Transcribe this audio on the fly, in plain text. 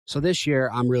So this year,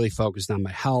 I'm really focused on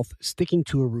my health, sticking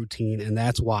to a routine, and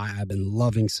that's why I've been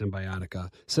loving Symbiotica.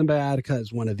 Symbiotica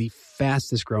is one of the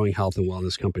fastest growing health and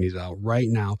wellness companies out right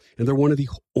now, and they're one of the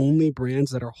only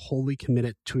brands that are wholly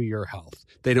committed to your health.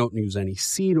 They don't use any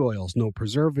seed oils, no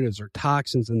preservatives or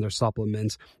toxins in their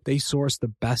supplements. They source the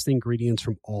best ingredients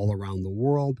from all around the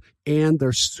world, and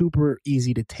they're super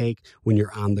easy to take when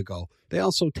you're on the go. They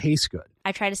also taste good.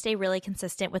 I try to stay really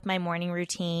consistent with my morning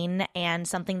routine, and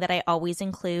something that I always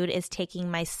include is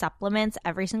taking my supplements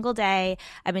every single day.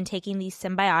 I've been taking these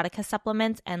Symbiotica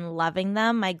supplements and loving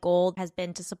them. My goal has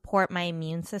been to support my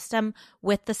immune system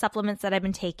with the supplements that I've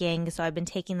been taking. So I've been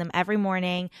taking them every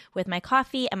morning with my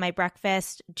coffee and my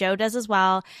breakfast. Joe does as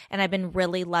well, and I've been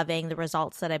really loving the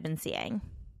results that I've been seeing.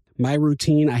 My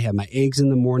routine, I have my eggs in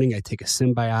the morning, I take a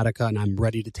Symbiotica, and I'm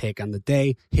ready to take on the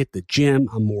day, hit the gym,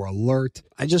 I'm more alert.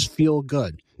 I just feel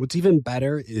good. What's even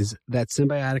better is that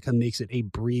Symbiotica makes it a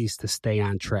breeze to stay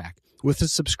on track. With a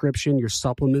subscription, your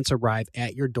supplements arrive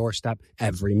at your doorstep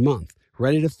every month.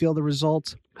 Ready to feel the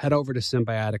results? Head over to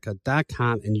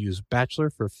Symbiotica.com and use Bachelor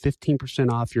for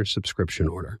 15% off your subscription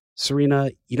order.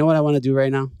 Serena, you know what I want to do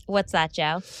right now? What's that,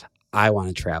 Joe? I want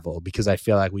to travel because I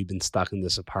feel like we've been stuck in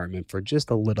this apartment for just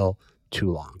a little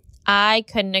too long. I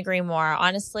couldn't agree more.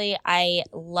 Honestly, I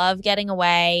love getting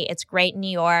away. It's great in New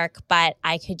York, but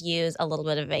I could use a little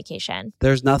bit of vacation.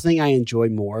 There's nothing I enjoy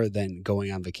more than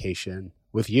going on vacation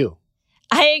with you.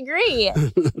 I agree.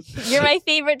 You're my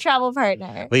favorite travel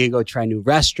partner. We can go try new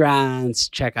restaurants,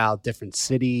 check out different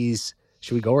cities.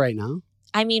 Should we go right now?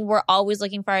 I mean, we're always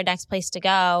looking for our next place to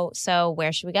go. So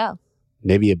where should we go?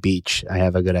 Maybe a beach. I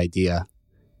have a good idea.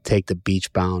 Take the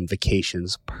Beachbound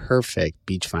Vacations Perfect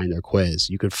Beach Finder quiz.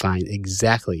 You could find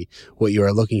exactly what you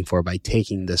are looking for by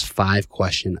taking this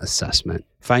 5-question assessment.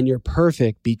 Find your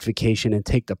perfect beach vacation and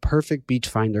take the Perfect Beach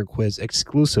Finder quiz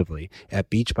exclusively at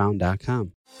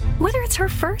beachbound.com. Whether it's her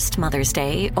first Mother's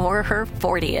Day or her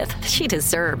 40th, she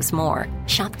deserves more.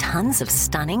 Shop tons of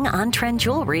stunning on-trend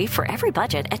jewelry for every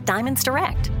budget at Diamonds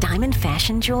Direct. Diamond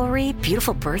fashion jewelry,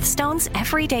 beautiful birthstones,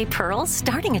 everyday pearls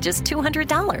starting at just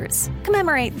 $200.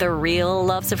 Commemorate the real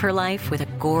loves of her life with a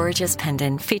gorgeous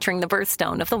pendant featuring the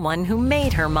birthstone of the one who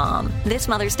made her mom. This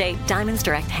Mother's Day, Diamonds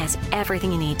Direct has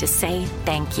everything you need to say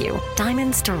thank you.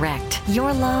 Diamonds Direct.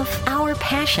 Your love, our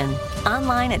passion.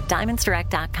 Online at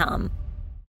diamondsdirect.com.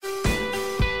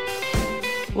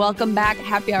 Welcome back,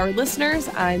 Happy Hour listeners.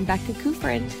 I'm Becca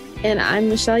Kufrin. And I'm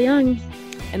Michelle Young.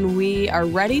 And we are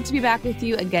ready to be back with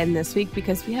you again this week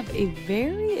because we have a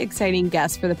very exciting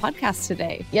guest for the podcast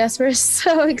today. Yes, we're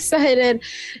so excited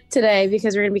today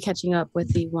because we're going to be catching up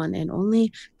with the one and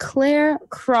only Clare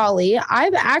Crawley.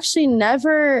 I've actually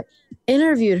never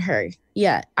interviewed her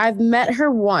yet. I've met her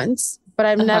once, but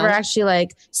I've never actually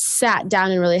sat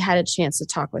down and really had a chance to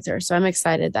talk with her. So I'm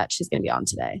excited that she's going to be on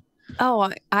today.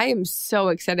 Oh, I am so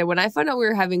excited. When I found out we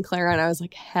were having Clare on, I was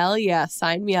like, hell yeah,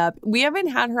 sign me up. We haven't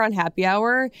had her on Happy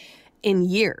Hour in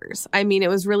years. I mean, it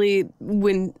was really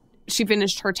when she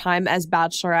finished her time as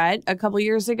Bachelorette a couple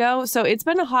years ago. So it's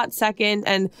been a hot second.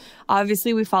 And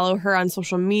obviously we follow her on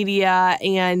social media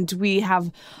and we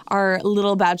have our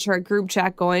little Bachelorette group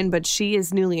chat going, but she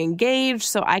is newly engaged.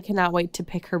 So I cannot wait to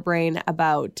pick her brain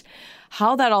about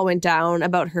how that all went down,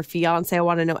 about her fiance. I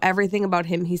want to know everything about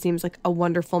him. He seems like a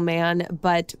wonderful man.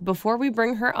 But before we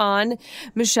bring her on,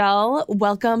 Michelle,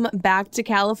 welcome back to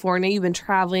California. You've been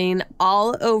traveling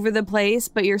all over the place,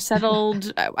 but you're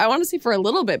settled, I want to say for a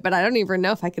little bit, but I don't even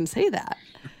know if I can say that.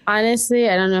 Honestly,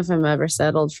 I don't know if I'm ever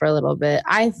settled for a little bit.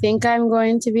 I think I'm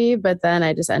going to be, but then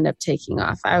I just end up taking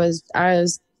off. I was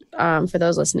for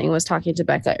those listening, was talking to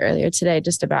Becca earlier today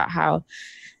just about how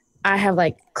I have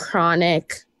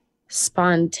chronic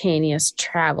spontaneous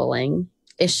traveling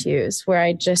issues where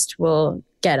I just will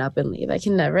get up and leave. I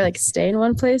can never stay in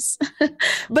one place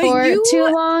for too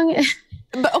long.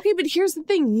 But here's the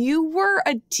thing. You were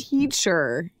a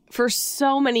teacher for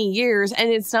so many years, and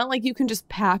it's not like you can just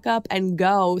pack up and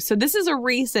go. So this is a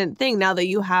recent thing now that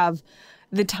you have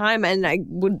the time, and I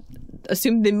would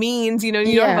assume the means, you don't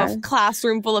have a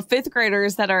classroom full of 5th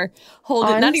graders that are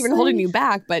not even holding you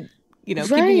back, but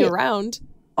keeping you around.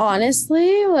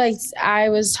 Honestly, I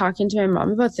was talking to my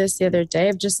mom about this the other day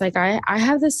of just I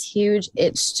have this huge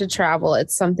itch to travel.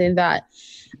 It's something that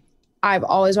I've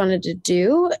always wanted to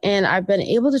do. And I've been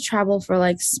able to travel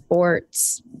for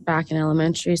sports back in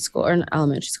elementary school,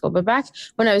 but back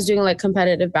when I was doing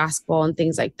competitive basketball and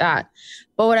things like that.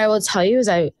 But what I will tell you is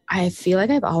I feel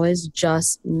like I've always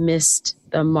just missed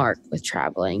the mark with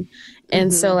traveling.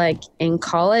 And so in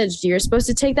college, you're supposed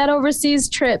to take that overseas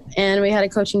trip and we had a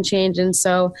coaching change. And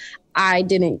so I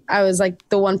was like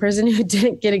the one person who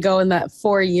didn't get to go in that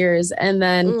 4 years. And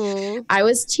then I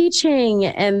was teaching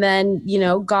and then,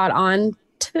 got on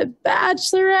to The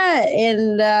Bachelorette,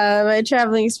 and my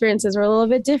traveling experiences were a little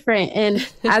bit different,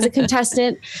 and as a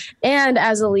contestant and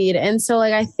as a lead. And so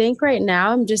like, I think right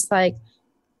now I'm just going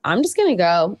to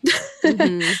go.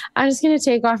 I'm just going to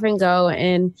take off and go.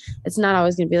 And it's not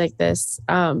always going to be like this.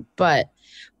 But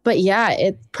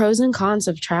yeah, pros and cons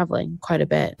of traveling quite a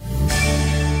bit.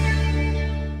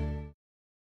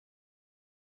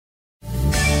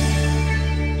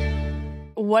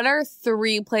 What are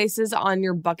 3 places on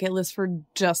your bucket list for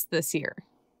just this year?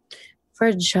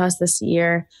 For just this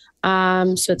year,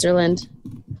 Switzerland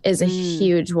is a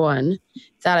huge one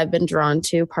that I've been drawn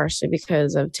to, partially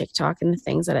because of TikTok and the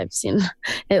things that I've seen.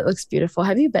 It looks beautiful.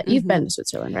 Have you been? You've been to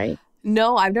Switzerland, right?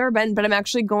 No, I've never been, but I'm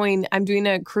actually I'm doing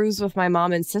a cruise with my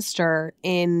mom and sister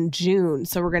in June.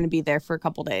 So we're going to be there for a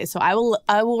couple days. So I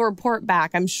will report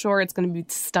back. I'm sure it's going to be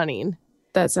stunning.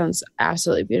 That sounds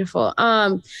absolutely beautiful.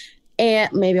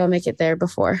 And maybe I'll make it there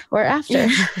before or after.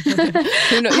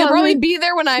 You'll probably be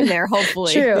there when I'm there,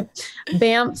 hopefully. True.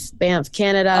 Banff,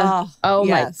 Canada. Oh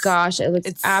yes. My gosh.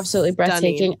 It's absolutely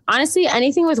breathtaking. Stunning. Honestly,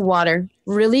 anything with water,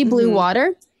 really blue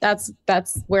water, that's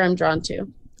where I'm drawn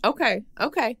to. Okay.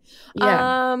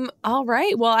 Yeah. All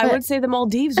right. Well, I would say the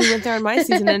Maldives. We went there on my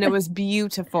season and it was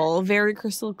beautiful. Very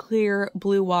crystal clear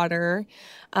blue water.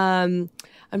 I'm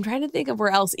trying to think of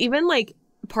where else. Even like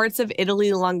parts of Italy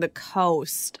along the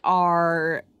coast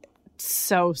are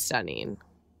so stunning.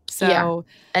 So yeah,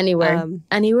 anywhere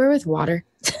with water.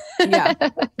 Yeah.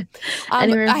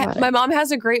 Anywhere with water. My mom has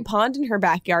a great pond in her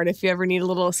backyard if you ever need a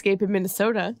little escape in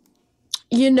Minnesota.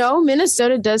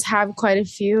 Minnesota does have quite a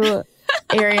few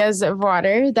areas of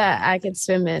water that I could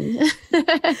swim in.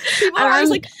 People are always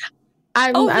like,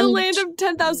 the land of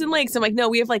 10,000 lakes. I'm like, no,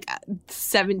 we have like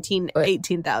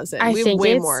 18,000. We have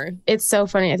way more. It's so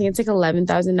funny. I think it's like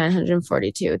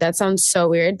 11,942. That sounds so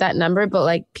weird, that number. But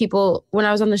like people, when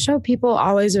I was on the show, people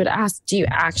always would ask, do you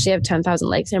actually have 10,000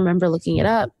 lakes? I remember looking it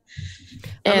up.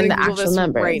 And the actual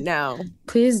number right now.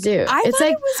 Please do. It's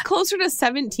thought it was closer to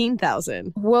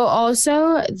 17,000. Well,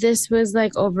 also, this was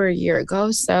like over a year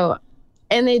ago. So,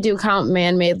 and they do count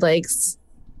man-made lakes,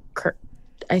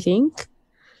 I think.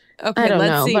 Okay, I don't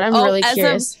know, see. But I'm really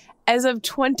curious. As of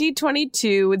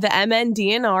 2022, the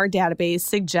MNDNR database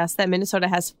suggests that Minnesota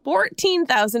has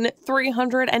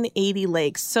 14,380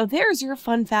 lakes. So there's your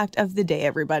fun fact of the day,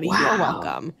 everybody. Wow. You're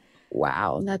welcome.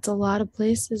 Wow, that's a lot of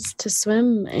places to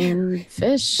swim and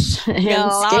fish and a skate.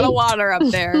 lot of water up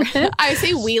there. I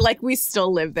say we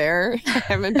still live there. I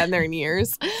haven't been there in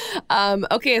years.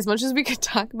 Okay, as much as we could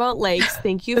talk about lakes,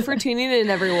 thank you for tuning in,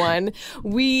 everyone.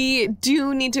 We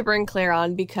do need to bring Clare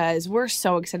on because we're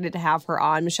so excited to have her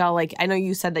on. Michelle, I know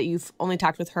you said that you've only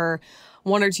talked with her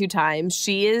 1 or 2 times.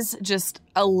 She is just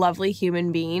a lovely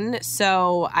human being.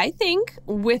 So I think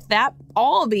with that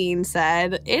all being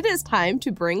said, it is time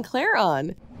to bring Clare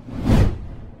on.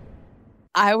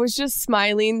 I was just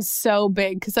smiling so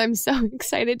big because I'm so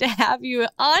excited to have you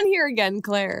on here again,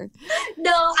 Clare.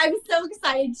 No, I'm so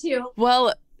excited too.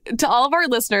 Well, to all of our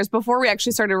listeners, before we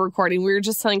actually started recording, we were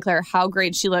just telling Clare how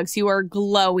great she looks. You are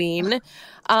glowing.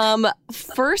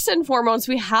 First and foremost,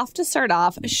 we have to start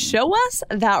off. Show us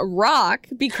that rock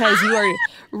because you are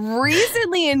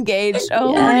recently engaged.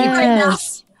 Oh,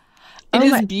 yes. It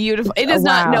is beautiful. It is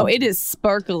not. No, it is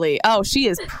sparkly. Oh, she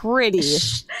is pretty.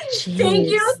 Thank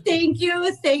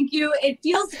you. It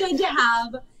feels good to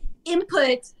have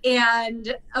input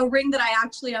and a ring that I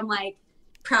actually am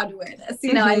proud to wear this.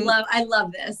 I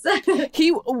love this.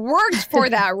 He worked for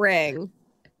that ring.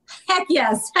 Heck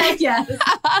yes. Are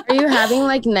you having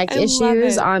neck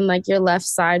issues on your left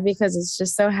side because it's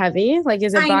just so heavy?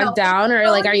 Is it bogged down or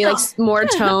are you more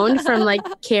toned from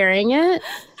carrying it?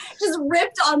 Just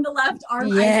ripped on the left arm.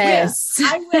 Yes.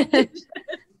 I wish.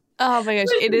 Oh my gosh.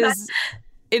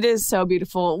 It is so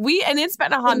beautiful. And it's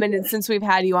been a hot minute since we've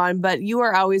had you on, but you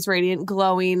are always radiant,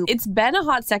 glowing. It's been a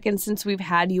hot second since we've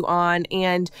had you on,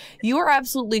 and you are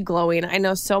absolutely glowing. I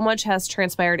know so much has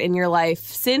transpired in your life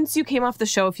since you came off the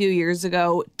show a few years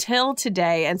ago till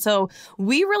today. And so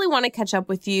we really want to catch up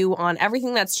with you on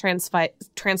everything that's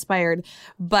transpired.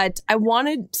 But I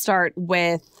want to start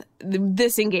with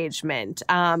this engagement.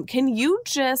 Can you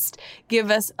just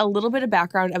give us a little bit of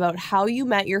background about how you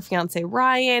met your fiance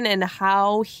Ryan and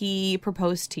how he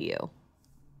proposed to you?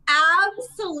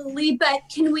 Absolutely. But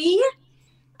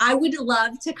I would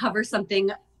love to cover something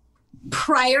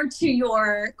prior to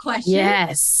your question.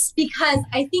 Yes. Because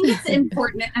I think it's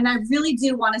important, and I really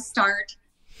do want to start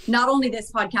not only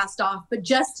this podcast off, but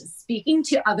just speaking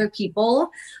to other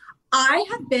people. I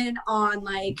have been on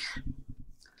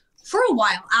for a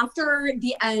while after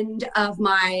the end of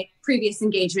my previous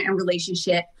engagement and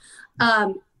relationship,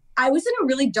 I was in a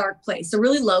really dark place, a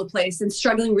really low place, and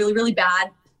struggling really, really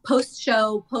bad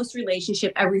post-show,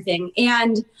 post-relationship, everything.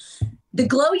 And the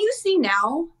glow you see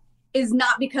now is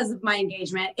not because of my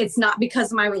engagement. It's not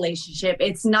because of my relationship.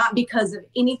 It's not because of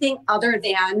anything other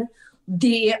than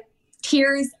the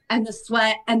tears and the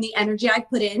sweat and the energy I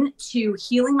put in to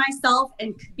healing myself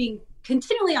and being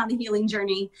continually on the healing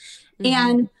journey,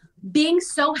 and being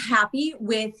so happy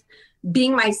with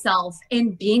being myself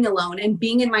and being alone and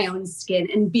being in my own skin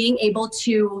and being able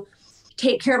to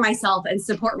take care of myself and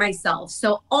support myself.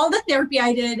 So all the therapy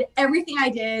I did, everything I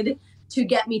did to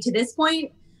get me to this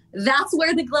point, that's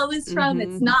where the glow is from.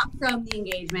 It's not from the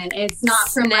engagement. It's not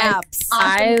from my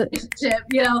awesome relationship,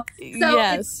 you know? So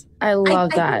yes. I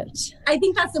love that. I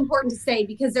think that's important to say,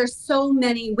 because there's so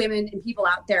many women and people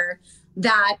out there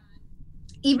that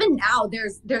even now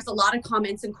there's a lot of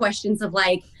comments and questions of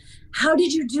like, how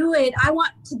did you do it? I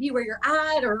want to be where you're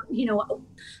at, or, you know,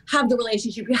 have the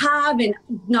relationship you have and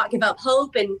not give up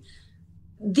hope. And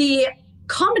the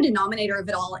common denominator of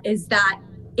it all is that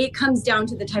it comes down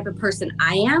to the type of person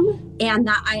I am, and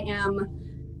that I am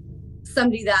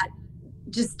somebody that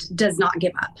just does not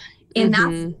give up.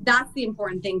 And that's the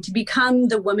important thing, to become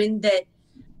the woman that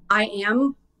I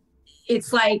am.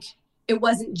 It's like, it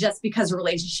wasn't just because of a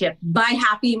relationship. My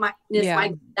happiness,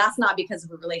 that's not because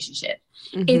of a relationship.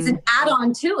 It's an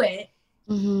add-on to it.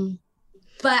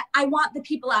 But I want the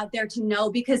people out there to know,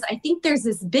 because I think there's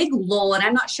this big lull, and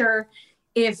I'm not sure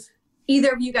if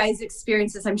either of you guys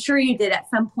experienced this. I'm sure you did at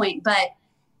some point, but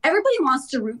everybody wants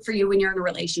to root for you when you're in a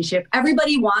relationship.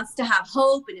 Everybody wants to have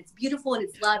hope, and it's beautiful and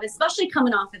it's love, especially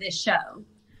coming off of this show.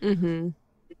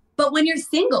 But when you're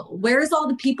single, where's all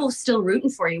the people still rooting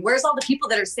for you? Where's all the people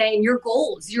that are saying your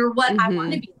goals, you're what I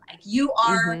want to be like, you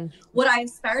are what I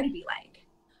aspire to be like?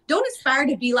 Don't aspire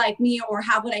to be like me or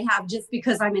have what I have just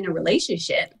because I'm in a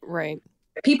relationship. Right.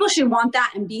 People should want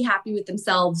that and be happy with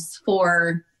themselves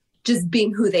for just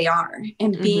being who they are,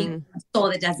 and being a soul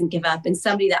that doesn't give up, and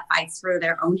somebody that fights for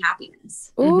their own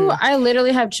happiness. Ooh, I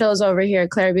literally have chills over here,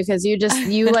 Claire, because you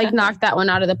like knocked that one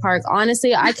out of the park.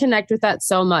 Honestly, I connect with that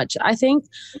so much. I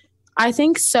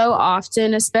think so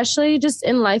often, especially just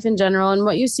in life in general, and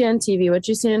what you see on TV, what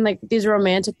you see in like these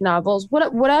romantic novels,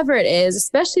 whatever it is,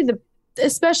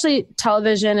 especially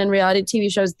television and reality TV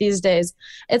shows these days,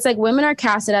 it's like women are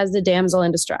casted as the damsel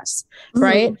in distress,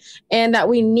 right? And that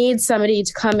we need somebody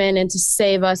to come in and to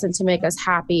save us and to make us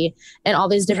happy and all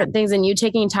these different things. And you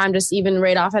taking time just even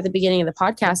right off at the beginning of the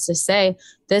podcast to say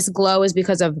this glow is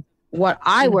because of what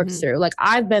I worked through. Like,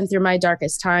 I've been through my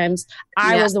darkest times.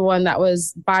 I was the one that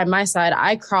was by my side.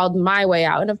 I crawled my way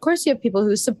out. And of course you have people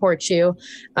who support you.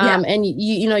 And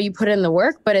you know, you put in the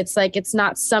work, but it's like, it's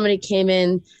not somebody came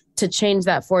in to change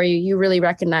that for you. You really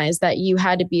recognize that you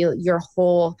had to be your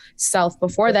whole self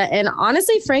before that. And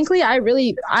honestly, frankly,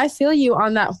 I feel you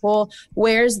on that whole,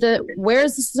 where's the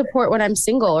support when I'm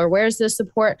single, or where's the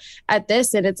support at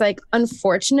this? And it's like,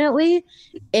 unfortunately,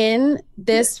 in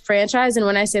this franchise, and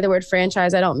when I say the word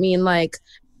franchise, I don't mean like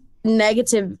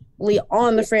negatively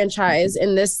on the franchise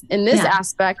in this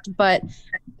aspect, but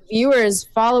viewers,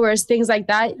 followers, things like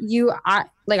that,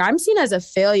 I'm seen as a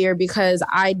failure because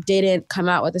I didn't come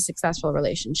out with a successful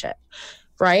relationship,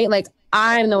 right? Like,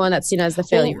 I'm the one that's seen as the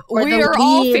failure. We are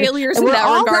all failures in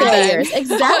that regard. Failures.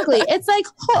 Exactly. It's like,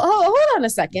 hold on a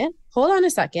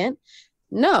second.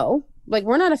 No, like,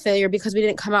 we're not a failure because we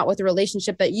didn't come out with a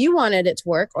relationship that you wanted it to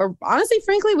work. Or honestly,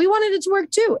 frankly, we wanted it to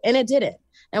work too, and it didn't.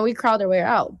 And we crawled our way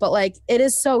out. But like, it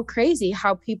is so crazy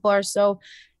how people are so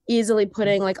easily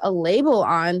putting like a label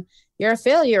on, you're a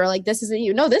failure. Like, this isn't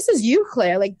you. No, this is you,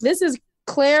 Claire. Like, this is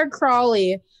Clare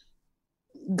Crawley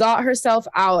got herself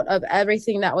out of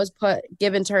everything that was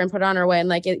given to her and put on her way. And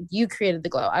like, you created the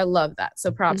glow. I love that.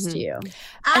 So props to you.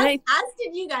 As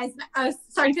did you guys.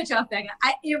 Sorry to cut you off, Becca.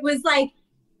 It was like,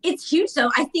 it's huge though.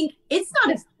 I think it's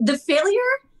not the failure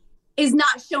is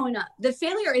not showing up. The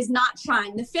failure is not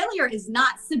trying. The failure is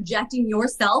not subjecting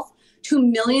yourself to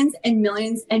millions and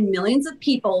millions and millions of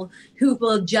people who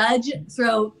will judge,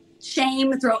 throw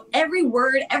shame, throw every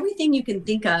word, everything you can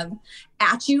think of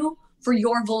at you for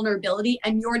your vulnerability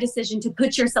and your decision to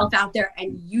put yourself out there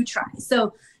and you try.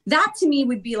 So that to me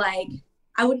would be like,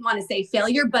 I wouldn't want to say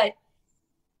failure, but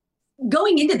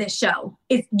going into this show,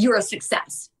 you're a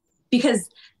success, because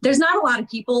there's not a lot of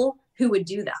people who would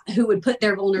do that, who would put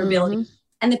their vulnerability.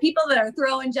 And the people that are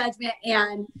throwing judgment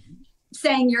and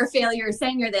saying you're a failure,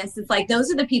 saying you're this, it's like,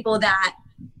 those are the people that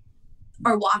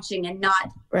are watching and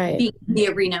not being in the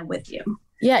arena with you.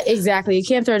 Yeah, exactly. You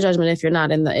can't throw judgment if you're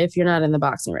not in the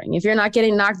boxing ring. If you're not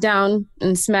getting knocked down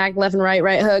and smacked left and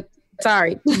right hook,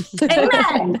 Sorry.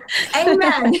 Amen.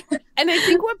 Amen. And I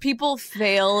think what people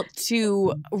fail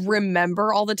to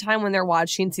remember all the time when they're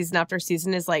watching season after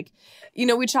season is like, you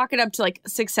know, we chalk it up to like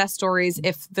success stories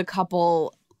if the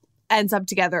couple ends up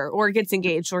together or gets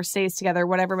engaged or stays together,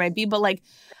 whatever it might be. But like,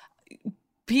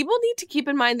 people need to keep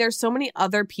in mind there's so many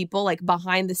other people like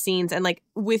behind the scenes and like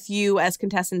with you as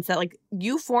contestants that like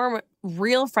you form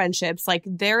real friendships. Like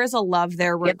there is a love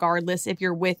there regardless if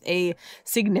you're with a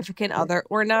significant other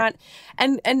or not.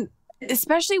 And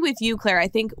especially with you, Clare, I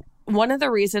think one of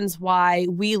the reasons why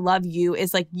we love you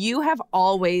is like you have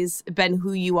always been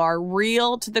who you are,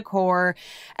 real to the core.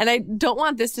 And I don't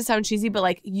want this to sound cheesy, but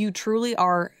like you truly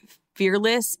are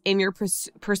fearless in your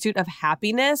pursuit of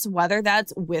happiness, whether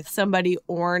that's with somebody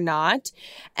or not.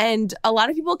 And a lot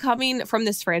of people coming from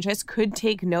this franchise could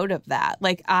take note of that.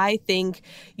 Like, I think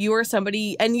you are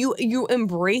somebody, and you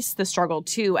embrace the struggle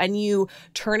too, and you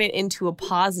turn it into a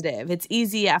positive. It's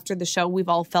easy after the show. We've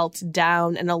all felt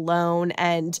down and alone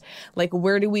and like,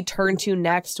 where do we turn to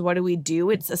next? What do we do?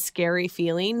 It's a scary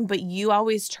feeling, but you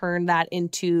always turn that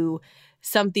into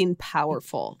something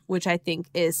powerful, which I think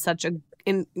is such a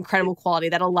incredible quality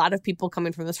that a lot of people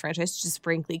coming from this franchise just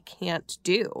frankly can't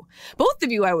do. Both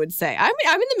of you, I would say. I'm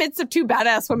in the midst of two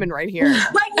badass women right here.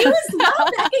 But you as well,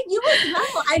 Becca, you as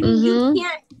well. I mean,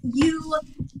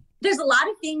 there's a lot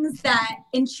of things that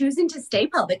in choosing to stay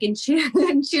public and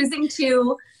choosing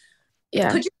to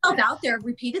put yourself out there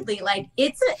repeatedly, like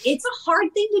it's a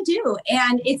hard thing to do.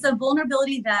 And it's a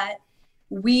vulnerability that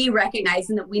we recognize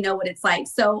and that we know what it's like.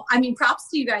 So, I mean, props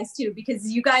to you guys too,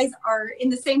 because you guys are in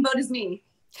the same boat as me.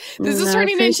 This is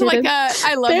turning into like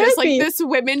I love this, like this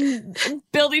women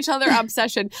build each other up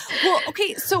session. Well,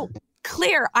 okay. So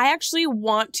Clare, I actually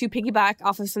want to piggyback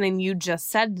off of something you just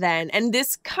said then. And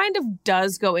this kind of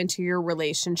does go into your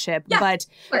relationship, but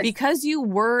because you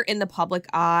were in the public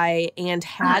eye and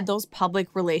had those public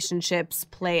relationships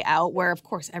play out where of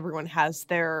course everyone has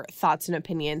their thoughts and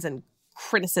opinions and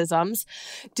criticisms.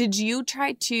 Did you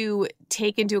try to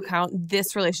take into account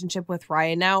this relationship with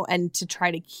Ryan now and to try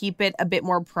to keep it a bit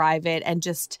more private and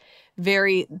just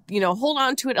very, hold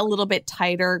on to it a little bit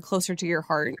tighter, closer to your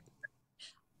heart?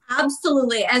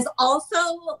 Absolutely. As a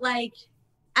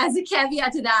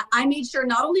caveat to that, I made sure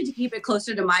not only to keep it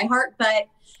closer to my heart, but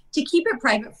to keep it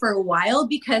private for a while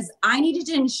because I needed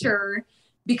to ensure,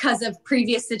 because of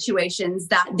previous situations,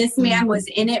 that this man was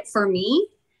in it for me,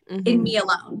 in me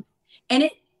alone. And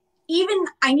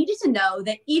I needed to know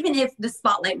that even if the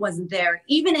spotlight wasn't there,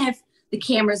 even if the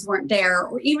cameras weren't there,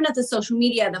 or even if the social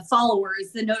media, the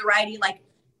followers, the notoriety, like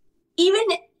even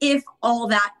if all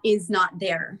that is not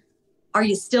there, are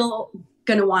you still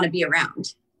going to want to be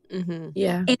around?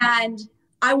 Yeah. And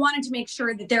I wanted to make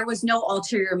sure that there was no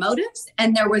ulterior motives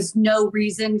and there was no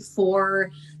reason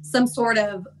for some sort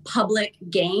of public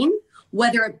gain,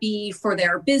 whether it be for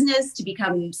their business to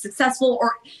become successful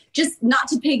or just not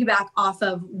to piggyback off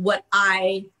of what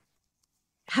I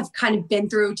have kind of been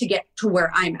through to get to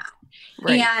where I'm at.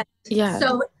 Right. And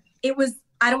so it was,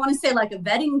 I don't want to say like a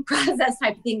vetting process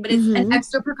type of thing, but it's an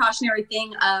extra precautionary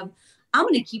thing of, I'm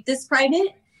going to keep this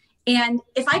private. And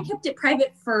if I kept it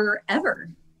private forever,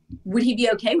 would he be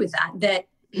okay with that? That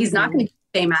he's not going to get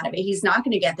fame out of it. He's not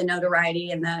going to get the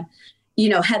notoriety and the,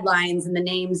 headlines and the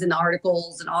names and the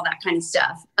articles and all that kind of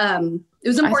stuff. It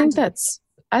was important.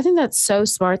 I think that's so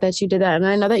smart that you did that. And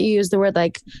I know that you used the word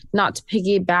like not to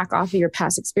piggyback off of your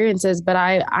past experiences, but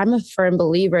I'm a firm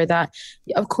believer that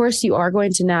of course you are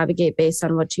going to navigate based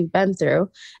on what you've been through.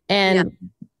 And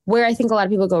where I think a lot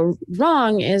of people go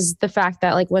wrong is the fact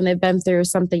that like when they've been through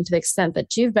something to the extent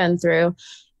that you've been through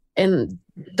and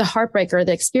the heartbreak or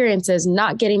the experiences,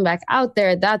 not getting back out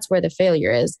there, that's where the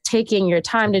failure is. Taking your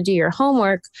time to do your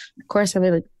homework. Of course, I'm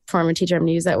a former teacher, I'm going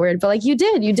to use that word, but like you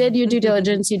did your due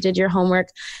diligence, you did your homework.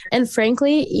 And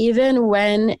frankly, even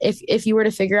when, if you were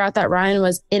to figure out that Ryan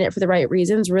was in it for the right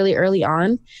reasons really early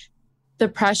on, the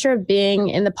pressure of being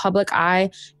in the public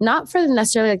eye, not for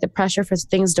necessarily like the pressure for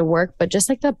things to work, but just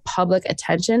like the public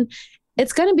attention,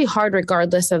 it's going to be hard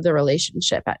regardless of the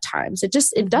relationship at times. It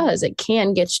does. It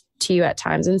can get to you at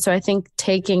times. And so I think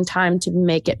taking time to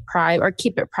make it private or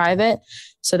keep it private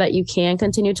so that you can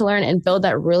continue to learn and build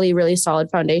that really, really solid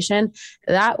foundation.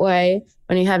 That way,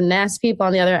 when you have nasty people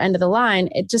on the other end of the line,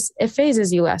 it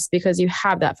phases you less because you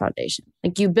have that foundation.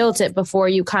 Like you built it before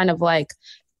you kind of like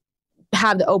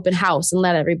have the open house and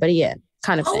let everybody in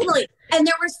kind of thing. Totally. And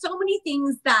there were so many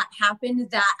things that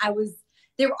happened that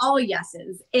they were all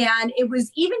yeses. And it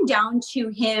was even down to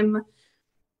him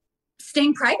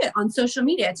staying private on social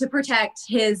media to protect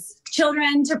his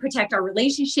children, to protect our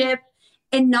relationship.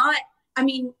 And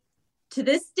to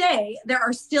this day, there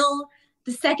are still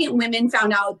the second women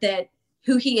found out that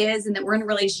who he is and that we're in a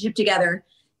relationship together,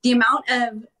 the amount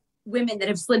of women that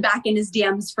have slid back in his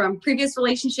DMs from previous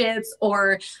relationships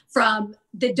or from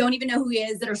that don't even know who he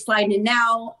is, that are sliding in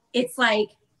now. It's like,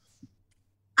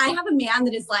 I have a man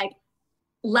that is like,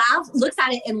 looks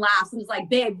at it and laughs and is like,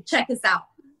 babe, check this out.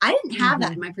 I didn't have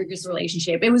that in my previous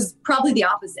relationship. It was probably the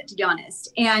opposite, to be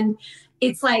honest. And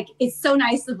it's like, it's so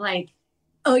nice of like,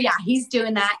 oh yeah, he's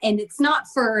doing that. And it's not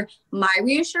for my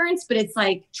reassurance, but it's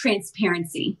like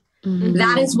transparency.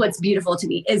 That is what's beautiful to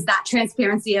me, is that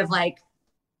transparency of like,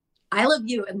 I love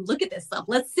you and look at this stuff.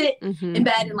 Let's sit in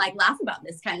bed and like laugh about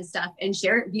this kind of stuff and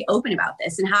share it, be open about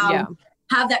this and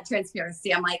have that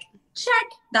transparency. I'm like, check.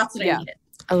 That's what I needed.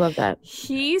 I love that.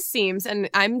 He seems, and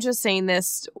I'm just saying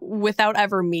this without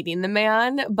ever meeting the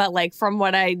man, but like from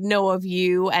what I know of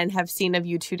you and have seen of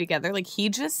you two together, like he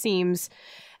just seems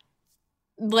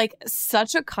like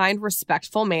such a kind,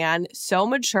 respectful man, so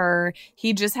mature.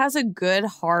 He just has a good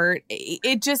heart.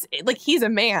 It just like he's a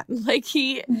man. Like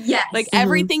he, like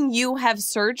everything you have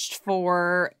searched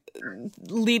for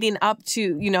leading up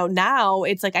to, you know, now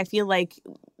it's like I feel like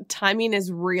timing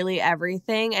is really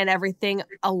everything, and everything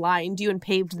aligned you and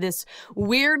paved this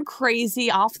weird, crazy,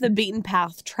 off the beaten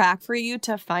path track for you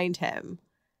to find him.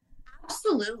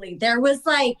 Absolutely.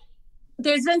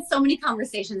 There's been so many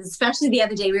conversations, especially the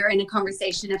other day we were in a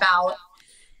conversation about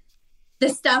the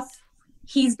stuff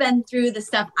he's been through, the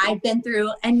stuff I've been through,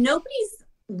 and nobody's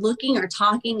looking or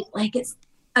talking like it's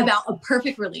about a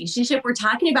perfect relationship. We're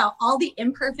talking about all the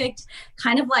imperfect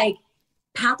kind of like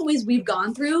pathways we've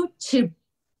gone through to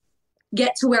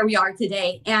get to where we are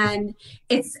today. And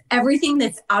it's everything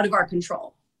that's out of our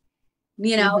control,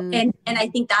 you know? And I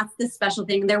think that's the special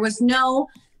thing. There was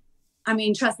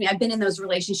trust me, I've been in those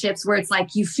relationships where it's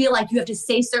like, you feel like you have to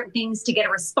say certain things to get a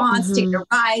response, to get a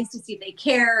rise, to see if they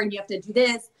care. And you have to do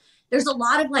this. There's a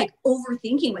lot of like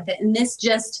overthinking with it. And this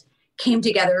just came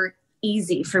together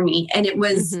easy for me. And it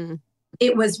was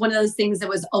one of those things that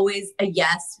was always a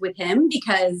yes with him,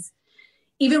 because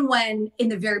even when in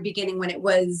the very beginning, when it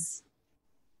was,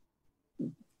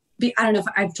 I don't know if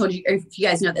I've told you, if you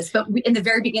guys know this, but in the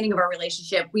very beginning of our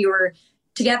relationship, we were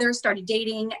together, started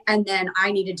dating. And then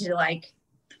I needed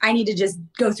to just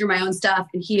go through my own stuff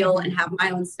and heal and have my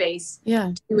own space.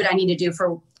 To do what I need to do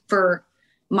for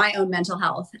my own mental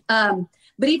health.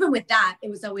 But even with that, it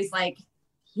was always like,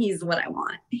 he's what I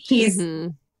want. He's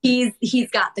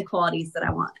got the qualities that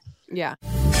I want. Yeah.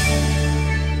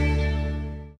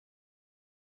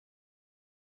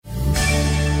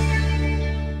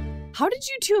 How did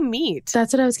you two meet?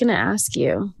 That's what I was going to ask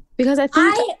you, because I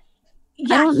think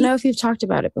I don't know if you've talked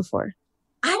about it before.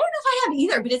 I don't know if I have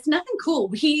either, but it's nothing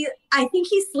cool. I think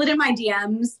he slid in my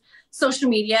DMs, social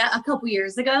media, a couple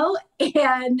years ago,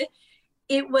 and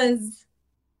it was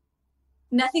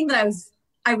nothing that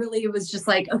I really was just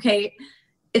like, okay,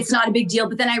 it's not a big deal.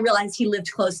 But then I realized he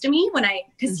lived close to me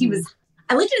because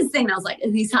I looked at his thing and I was like,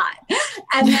 oh, he's hot.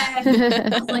 And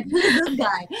then I was like, who's this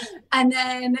guy? And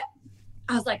then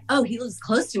I was like, oh, he lives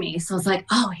close to me. So I was like,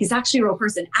 oh, he's actually a real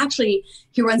person. Actually,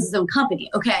 he runs his own company.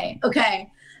 Okay.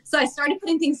 So I started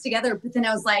putting things together, but then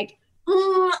I was like,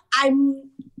 I'm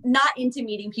not into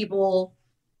meeting people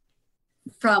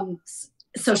from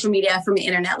social media, from the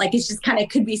internet. Like it's just kind of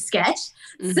could be sketch.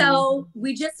 So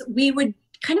we would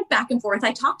kind of back and forth.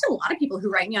 I talked to a lot of people who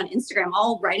write me on Instagram,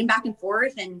 all writing back and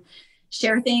forth and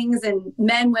share things, and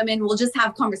men, women will just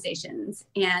have conversations.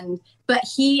 But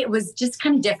he was just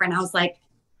kind of different. I was like,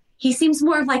 he seems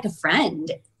more of like a friend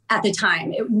at the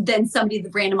time than somebody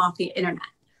that ran him off the internet.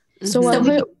 So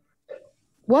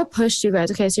what pushed you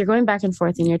guys? Okay, so you're going back and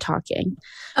forth and you're talking.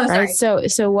 Oh, right? sorry.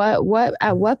 So what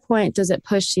at what point does it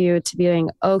push you to be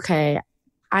like, okay,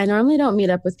 I normally don't meet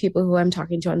up with people who I'm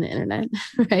talking to on the internet,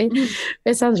 right?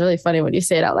 It sounds really funny when you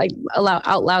say it out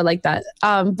loud like that.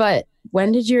 But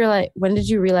when did you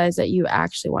realize that you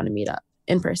actually want to meet up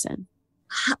in person?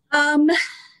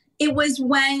 It was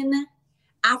when,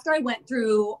 after I went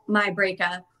through my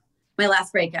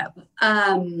last breakup,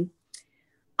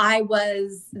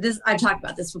 I've talked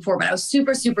about this before, but I was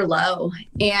super, super low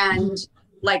and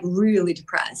like really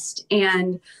depressed,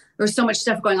 and there was so much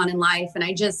stuff going on in life. And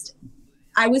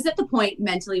I was at the point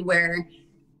mentally where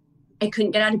I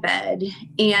couldn't get out of bed.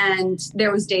 And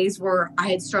there was days where I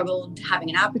had struggled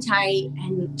having an appetite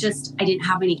and I didn't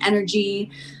have any energy.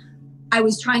 I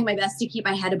was trying my best to keep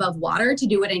my head above water to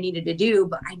do what I needed to do,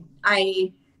 but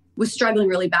I was struggling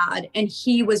really bad. And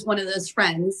he was one of those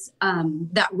friends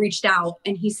that reached out,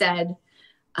 and he said,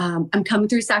 I'm coming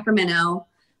through Sacramento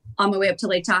on my way up to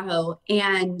Lake Tahoe,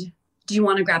 and do you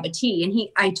want to grab a tea? And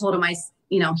I told him,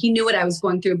 he knew what I was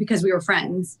going through because we were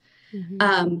friends.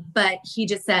 But he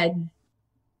just said,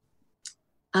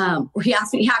 he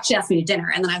actually asked me to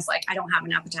dinner. And then I was like, I don't have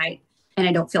an appetite and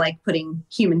I don't feel like putting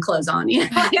human clothes on. You know,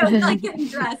 I don't feel like getting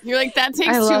dressed. You're like, that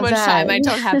takes too much time. I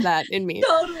don't have that in me.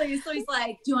 Totally. So he's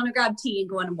like, do you want to grab tea and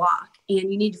go on a walk?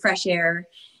 And you need fresh air.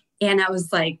 And I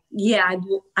was like, yeah,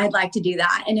 I'd like to do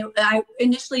that. And I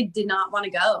initially did not want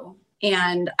to go.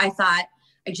 And I thought,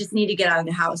 I just need to get out of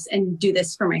the house and do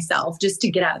this for myself, just to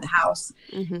get out of the house.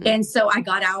 Mm-hmm. And so I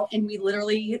got out and we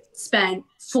literally spent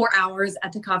 4 hours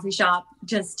at the coffee shop,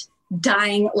 just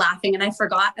dying laughing. And I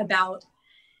forgot about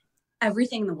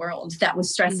everything in the world that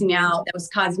was stressing me out, that was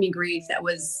causing me grief, that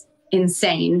was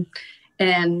insane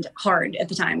and hard at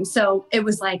the time. So it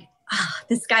was like,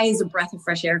 this guy is a breath of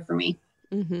fresh air for me.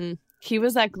 Mm-hmm. He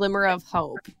was that glimmer of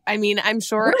hope. I mean, I'm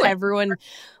sure everyone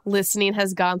listening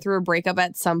has gone through a breakup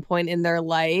at some point in their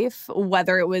life,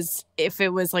 whether if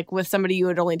it was like with somebody you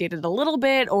had only dated a little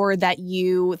bit or that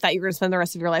you thought you were going to spend the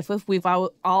rest of your life with. We've all,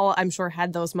 I'm sure,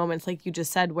 had those moments, like you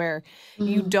just said, where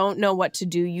you don't know what to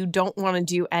do. You don't want to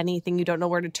do anything. You don't know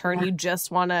where to turn. Yeah. You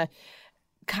just want to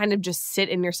kind of just sit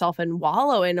in yourself and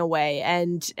wallow in a way,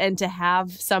 and to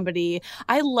have somebody,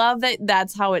 I love that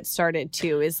that's how it started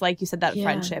too, is like you said, that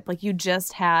friendship, like you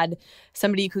just had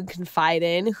somebody you could confide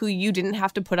in, who you didn't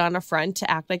have to put on a front to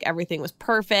act like everything was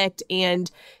perfect, and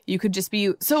you could just be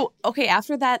you. So okay,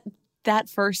 after that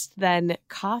first then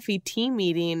coffee tea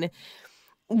meeting,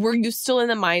 were you still in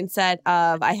the mindset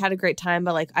of, I had a great time,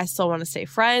 but like I still want to stay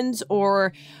friends,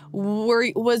 or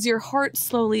was your heart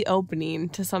slowly opening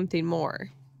to something more?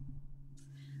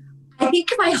 I think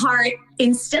my heart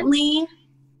instantly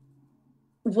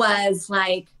was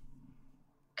like,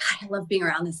 God, I love being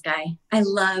around this guy. I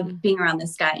love being around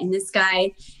this guy. And this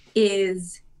guy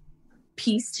is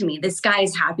peace to me. This guy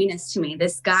is happiness to me.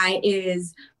 This guy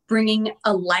is bringing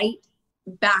a light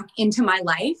back into my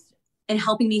life and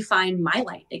helping me find my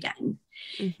light again.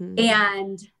 Mm-hmm.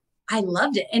 And I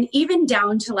loved it. And even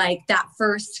down to like that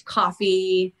first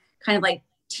coffee, kind of like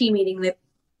tea meeting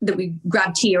that we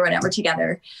grabbed tea or whatever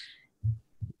together.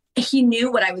 He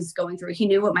knew what I was going through. He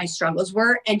knew what my struggles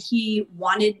were. And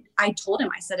I told him,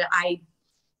 I said,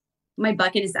 my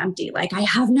bucket is empty. Like I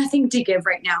have nothing to give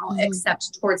right now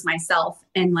except towards myself.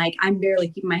 And like, I'm barely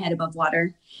keeping my head above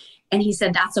water. And he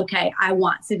said, that's okay. I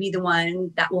want to be the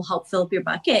one that will help fill up your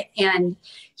bucket. And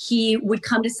he would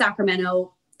come to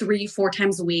Sacramento 3-4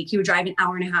 times a week. He would drive an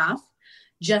hour and a half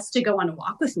just to go on a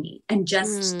walk with me and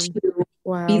just to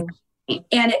be.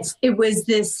 And it was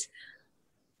this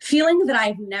feeling that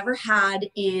I've never had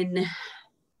in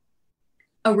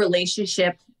a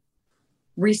relationship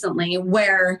recently,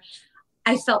 where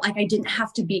I felt like I didn't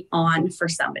have to be on for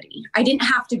somebody. I didn't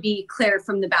have to be Claire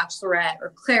from The Bachelorette,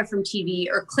 or Claire from TV,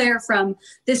 or Claire from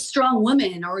this strong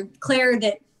woman, or Claire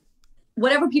that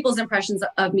whatever people's impressions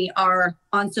of me are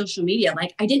on social media.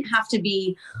 Like I didn't have to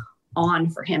be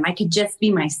on for him. I could just be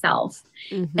myself.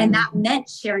 Mm-hmm. And that meant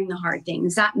sharing the hard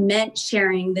things. That meant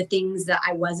sharing the things that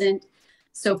I wasn't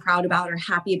so proud about or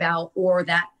happy about, or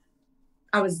that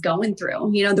I was going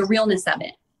through, the realness of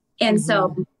it. And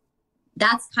so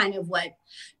that's kind of what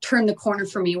turned the corner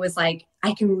for me, was like,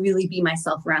 I can really be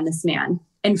myself around this man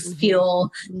and feel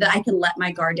that I can let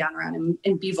my guard down around him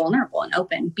and be vulnerable and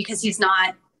open, because he's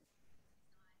not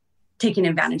taking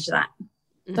advantage of that.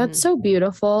 That's so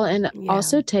beautiful. And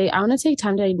also I want to take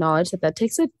time to acknowledge that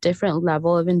takes a different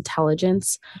level of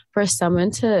intelligence for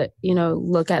someone to,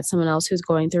 look at someone else who's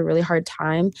going through a really hard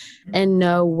time and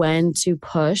know when to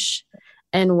push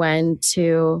and when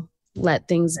to let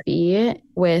things be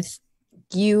with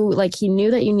you. Like he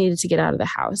knew that you needed to get out of the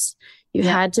house. You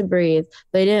had to breathe.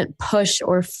 They didn't push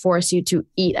or force you to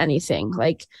eat anything.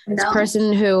 Like this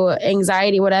person who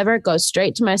anxiety, whatever, goes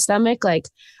straight to my stomach. Like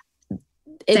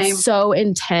it's so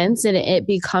intense, and it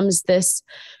becomes this,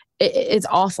 it's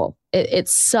awful. It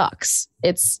sucks.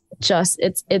 It's just,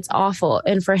 it's awful.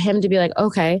 And for him to be like,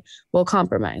 okay, we'll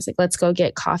compromise. Like, let's go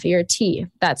get coffee or tea.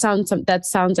 That sounds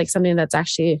like something that's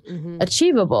actually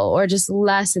achievable, or just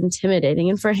less intimidating.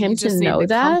 And for him to know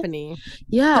that, company.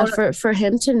 For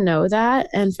him to know that,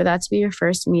 and for that to be your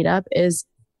first meetup is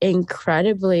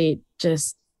incredibly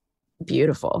just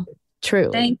beautiful.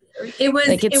 Truly. It was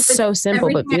like, it's so simple,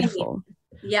 but beautiful.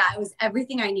 Yeah, it was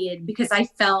everything I needed, because I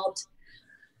felt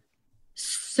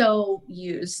so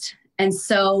used and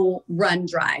so run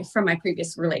dry from my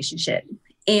previous relationship.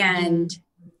 And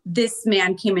this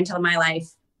man came into my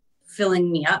life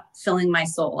filling me up, filling my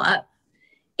soul up,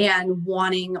 and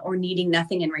wanting or needing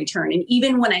nothing in return. And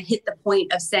even when I hit the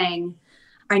point of saying,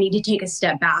 I need to take a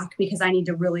step back because I need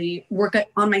to really work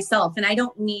on myself, and I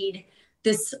don't need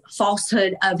this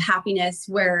falsehood of happiness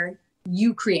where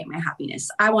you create my happiness.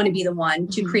 I want to be the one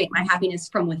to create my happiness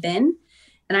from within.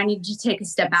 and I need to take a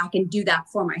step back and do that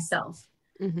for myself.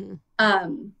 Mm-hmm.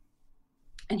 And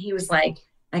he was like,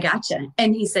 I gotcha.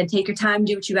 And he said, take your time,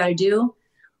 do what you got to do.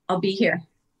 I'll be here.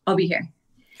 I'll be here.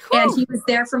 Cool. And he was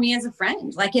there for me as a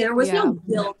friend. Like there was no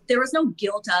guilt. There was no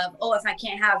guilt of, oh, if I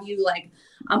can't have you, like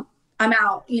I'm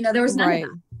out. You know, there was none of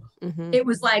that. Mm-hmm. It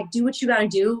was like, do what you got to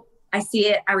do. I see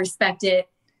it. I respect it.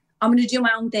 I'm going to do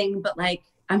my own thing, but like,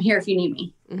 I'm here if you need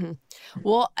me. Mm-hmm.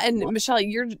 Well, and Michelle,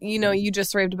 you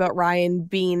just raved about Ryan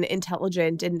being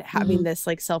intelligent and having this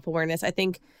like self-awareness. I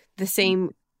think the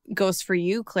same goes for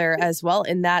you, Claire, as well.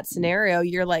 In that scenario,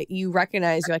 you're like, you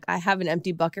recognize you're like, I have an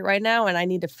empty bucket right now and I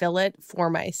need to fill it for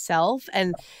myself.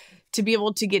 And to be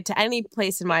able to get to any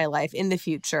place in my life in the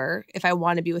future, if I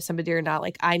want to be with somebody or not,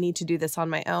 like I need to do this on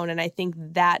my own. And I think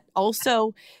that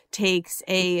also takes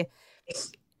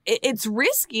it's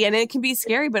risky and it can be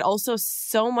scary, but also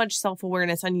so much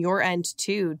self-awareness on your end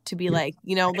too, to be like,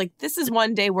 you know, like this is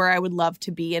one day where I would love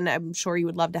to be, and I'm sure you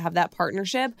would love to have that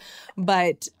partnership,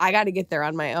 but I got to get there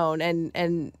on my own.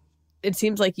 And it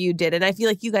seems like you did. And I feel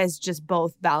like you guys just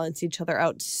both balance each other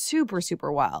out super,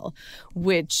 super well,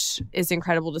 which is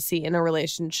incredible to see in a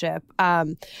relationship.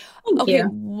 Okay,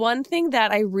 one thing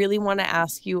that I really want to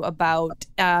ask you about,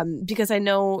 because I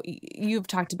know you've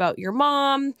talked about your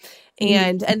mom,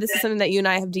 and this is something that you and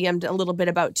I have DM'd a little bit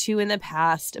about too in the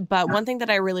past. But one thing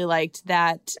that I really liked,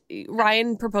 that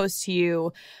Ryan proposed to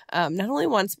you not only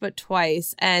once but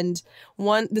twice, and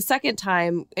the second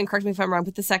time, and correct me if I'm wrong,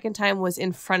 but the second time was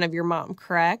in front of your mom,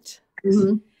 correct?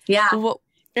 Mm-hmm. Yeah.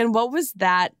 And what was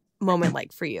that moment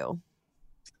like for you?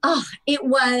 Oh, it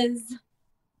was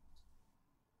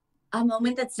a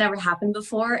moment that's never happened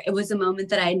before. It was a moment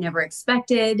that I had never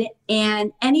expected.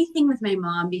 And anything with my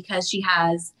mom, because she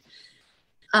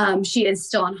is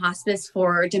still on hospice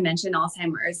for dementia and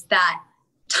Alzheimer's, that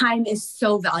time is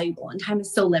so valuable and time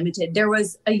is so limited. There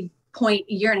was a point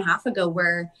a year and a half ago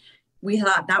where we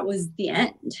thought that was the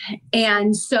end.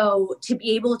 And so to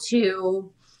be able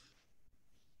to,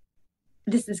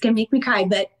 this is going to make me cry,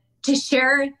 but to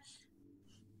share,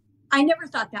 I never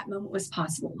thought that moment was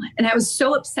possible. And I was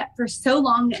so upset for so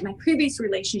long in my previous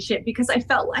relationship because I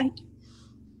felt like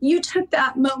you took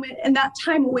that moment and that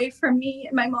time away from me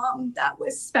and my mom that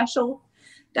was special,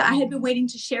 that I had been waiting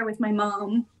to share with my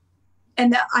mom.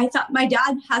 And that I thought my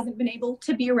dad hasn't been able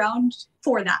to be around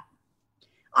for that.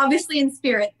 Obviously in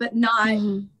spirit, but not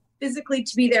physically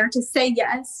to be there to say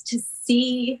yes, to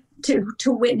see, to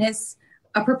witness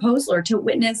a proposal or to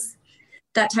witness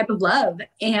that type of love.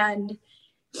 And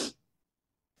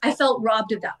I felt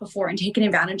robbed of that before and taken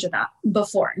advantage of that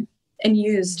before and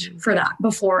used for that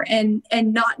before, and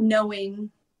not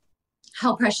knowing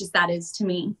how precious that is to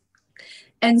me.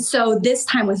 And so this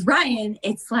time with Ryan,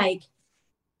 it's like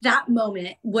that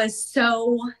moment was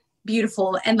so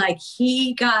beautiful. And like,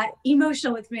 he got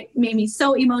emotional with me, made me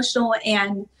so emotional.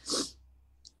 And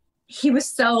he was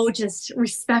so just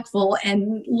respectful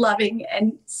and loving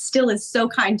and still is so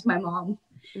kind to my mom.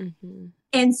 Mm-hmm.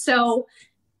 And so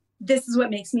this is what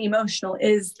makes me emotional,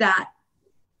 is that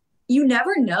you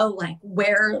never know like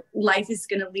where life is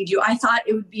going to lead you. I thought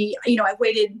it would be, I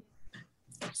waited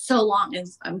so long,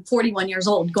 as I'm 41 years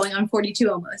old, going on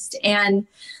 42 almost. And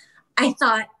I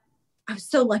thought I was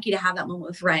so lucky to have that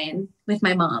moment with Ryan, with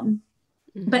my mom.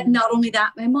 Mm-hmm. But not only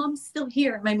that, my mom's still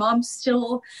here. My mom's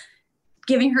still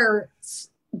giving her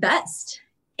best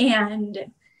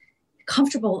and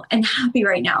comfortable and happy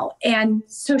right now. And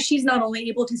so she's not only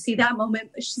able to see that moment,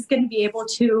 but she's going to be able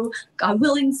to, God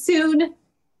willing, soon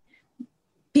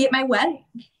be at my wedding.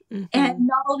 Mm-hmm. And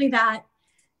not only that,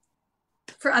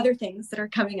 for other things that are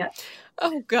coming up.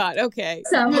 Oh God. Okay.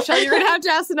 So Michelle, you're going to have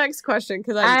to ask the next question.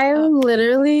 Cause I'm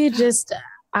literally just,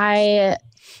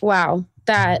 wow,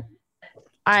 that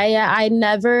I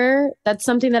never, that's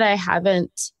something that I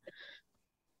haven't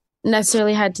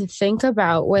necessarily had to think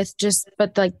about with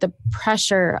but like the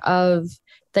pressure of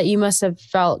that you must have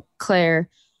felt, Claire,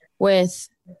 with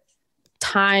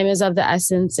time is of the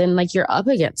essence, and like you're up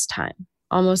against time,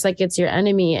 almost like it's your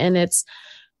enemy, and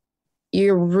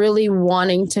you're really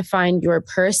wanting to find your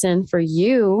person for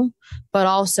you, but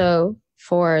also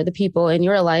for the people in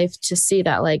your life to see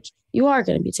that like you are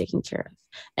going to be taken care of,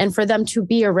 and for them to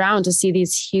be around to see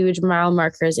these huge mile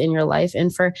markers in your life.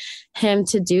 And for him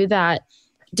to do that,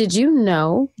 did you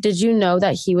know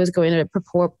that he was going to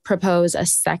propose a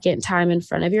second time in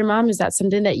front of your mom? Is that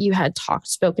something that you had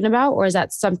spoken about, or is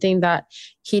that something that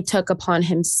he took upon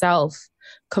himself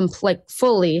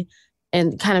fully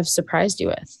and kind of surprised you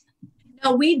with?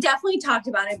 No, we definitely talked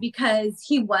about it, because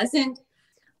he wasn't,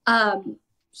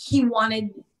 he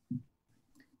wanted,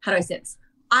 how do I say this?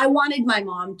 I wanted my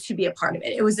mom to be a part of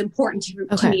it. It was important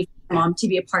to me for my mom to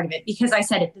be a part of it, because I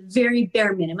said at the very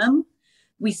bare minimum,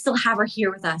 we still have her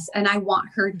here with us. And I want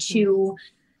her to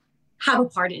have a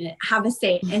part in it, have a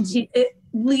say, and to at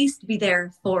least be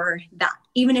there for that.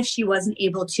 Even if she wasn't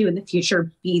able to in the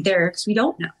future be there, because we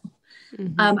don't know.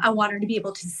 I want her to be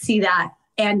able to see that,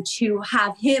 and to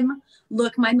have him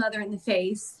look my mother in the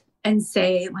face and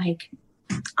say, like,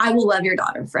 I will love your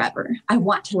daughter forever. I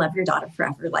want to love your daughter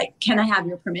forever. Like, can I have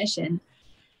your permission?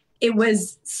 It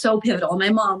was so pivotal.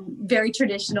 My mom, very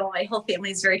traditional. My whole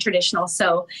family is very traditional.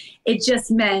 So it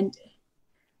just meant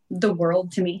the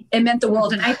world to me. It meant the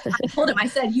world. And I told him, I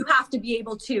said, you have to be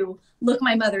able to look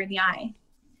my mother in the eye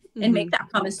and make that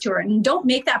promise to her. And don't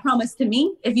make that promise to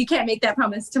me if you can't make that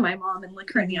promise to my mom and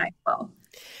look her in the eye as well.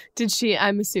 Did she,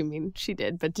 I'm assuming she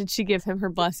did, but did she give him her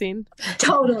blessing?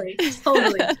 Totally.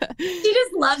 She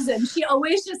just loves him. She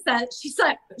always just said, she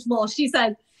said,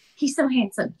 he's so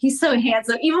handsome. He's so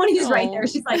handsome. Even when he's right there,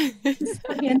 she's like, he's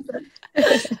so handsome.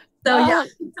 So yeah,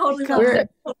 totally loves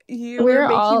it. We're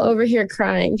all over here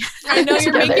crying. I know,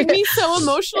 you're making me so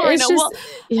emotional right now. Just,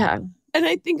 yeah. And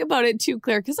I think about it too,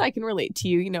 Claire, because I can relate to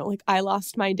you. You know, like, I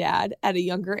lost my dad at a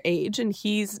younger age, and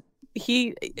he's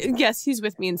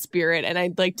with me in spirit, and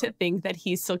I'd like to think that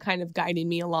he's still kind of guiding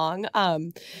me along.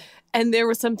 And there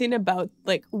was something about,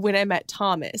 like, when I met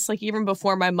Thomas, like, even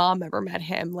before my mom ever met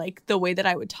him, like, the way that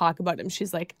I would talk about him,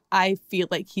 she's like, I feel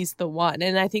like he's the one.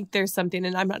 And I think there's something,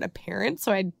 and I'm not a parent,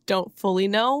 so I don't fully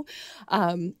know.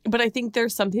 But I think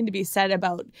there's something to be said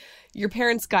about your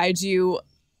parents guide you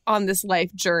on this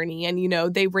life journey, and, you know,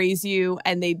 they raise you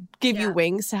and they give you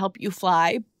wings to help you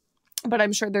fly. But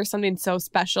I'm sure there's something so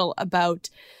special about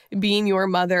being your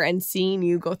mother and seeing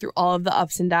you go through all of the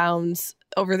ups and downs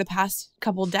over the past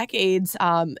couple decades,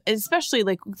 especially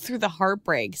like through the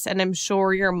heartbreaks. And I'm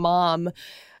sure your mom,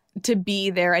 to be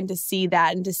there and to see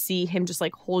that and to see him just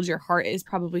like hold your heart is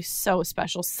probably so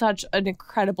special. Such an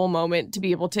incredible moment to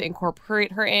be able to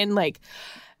incorporate her in. Like,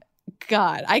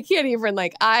 God, I can't even,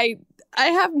 like, I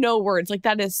have no words. Like,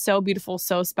 that is so beautiful,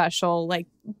 so special. Like,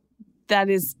 that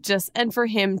is just, and for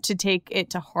him to take it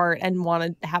to heart and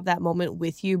want to have that moment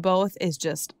with you both is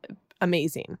just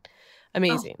amazing.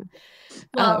 Amazing. Oh.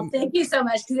 Well, thank you so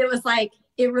much. Because it was like,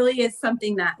 it really is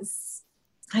something that's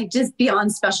like just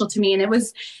beyond special to me. And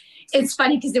it's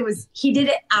funny because he did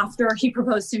it after he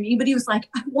proposed to me, but he was like,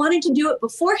 I wanted to do it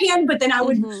beforehand, but then I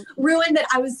would ruin that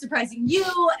I was surprising you.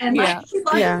 And like,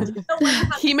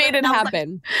 he made it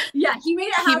happen. Like, he made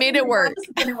it happen. He made it work.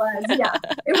 It was. Yeah.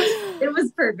 It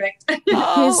was perfect.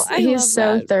 He's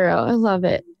so thorough. I love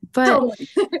it. But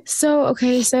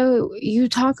totally. So you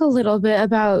talk a little bit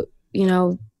about, you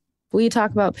know, we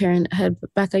talk about parenthood.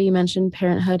 Becca, you mentioned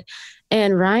parenthood,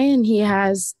 and Ryan, he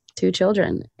has 2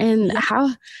 children. And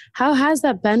how has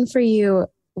that been for you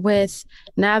with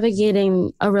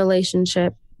navigating a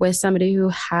relationship with somebody who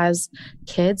has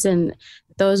kids and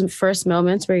those first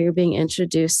moments where you're being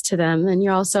introduced to them? And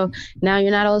you're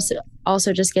not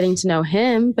also just getting to know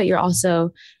him, but you're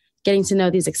also getting to know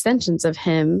these extensions of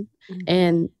him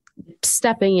and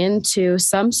stepping into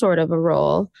some sort of a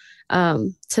role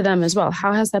to them as well.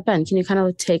 How has that been? Can you kind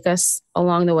of take us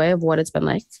along the way of what it's been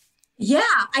like? Yeah,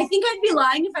 I think I'd be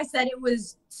lying if I said it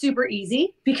was super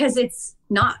easy, because it's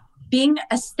not. Being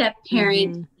a step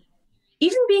parent,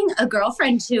 even being a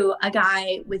girlfriend to a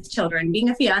guy with children, being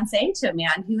a fiance to a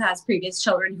man who has previous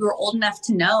children who are old enough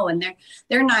to know, and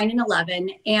they're 9 and 11.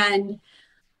 And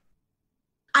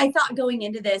I thought going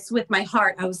into this with my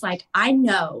heart, I was like, I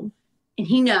know, and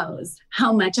he knows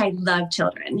how much I love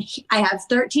children. I have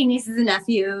 13 nieces and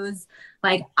nephews.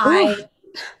 Like, I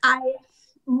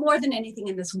more than anything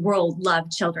in this world love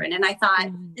children. And I thought,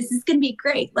 this is going to be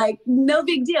great. Like, no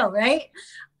big deal. Right.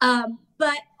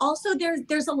 But also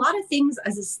there's a lot of things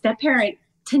as a step parent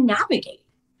to navigate,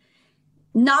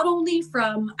 not only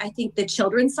from, I think, the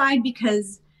children's side,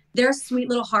 because their sweet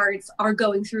little hearts are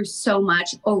going through so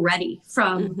much already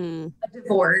from a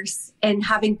divorce and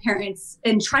having parents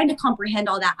and trying to comprehend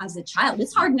all that as a child.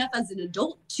 It's hard enough as an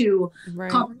adult to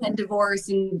comprehend divorce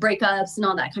and breakups and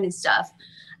all that kind of stuff.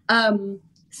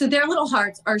 So their little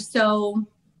hearts are so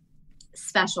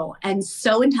special and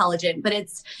so intelligent, but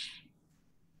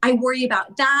I worry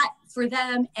about that for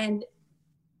them and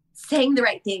saying the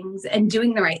right things and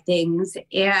doing the right things.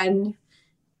 And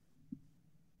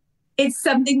it's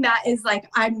something that is like,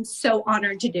 I'm so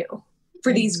honored to do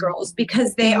for these girls,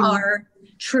 because they are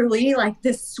truly like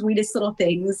the sweetest little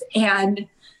things and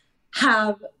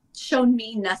have shown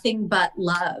me nothing but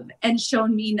love and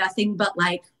shown me nothing but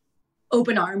like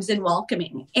open arms and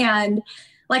welcoming. And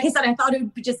like I said, I thought it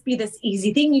would just be this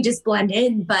easy thing. You just blend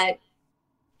in, but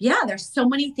yeah, there's so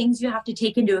many things you have to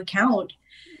take into account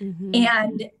Mm-hmm.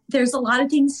 And there's a lot of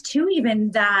things too,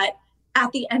 even that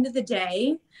at the end of the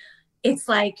day, it's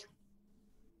like,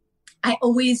 I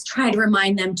always try to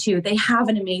remind them too, they have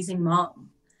an amazing mom.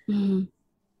 Mm-hmm.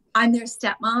 I'm their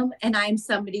stepmom and I'm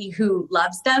somebody who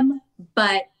loves them,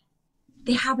 but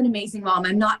they have an amazing mom.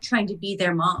 I'm not trying to be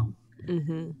their mom.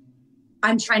 Mm-hmm.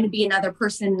 I'm trying to be another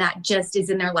person that just is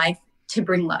in their life to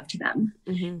bring love to them.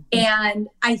 Mm-hmm. And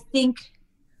I think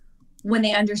when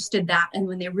they understood that and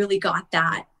when they really got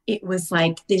that, it was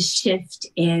like this shift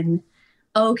in,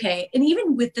 okay. And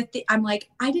even with I'm like,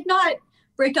 I did not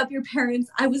break up your parents.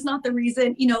 I was not the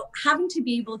reason, having to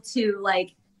be able to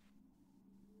like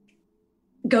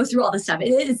go through all this stuff.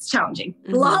 It's challenging.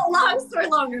 Mm-hmm. Long story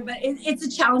longer, but it's a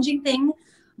challenging thing,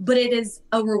 but it is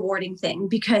a rewarding thing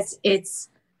because it's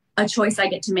a choice I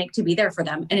get to make to be there for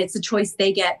them. And it's a choice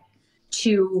they get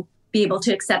to be able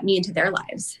to accept me into their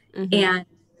lives. Mm-hmm. And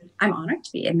I'm honored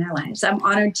to be in their lives. I'm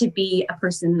honored to be a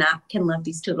person that can love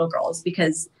these two little girls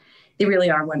because they really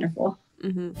are wonderful.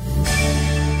 Mm-hmm.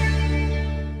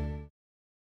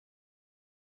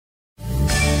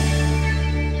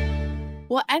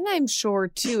 Well, and I'm sure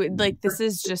too, like this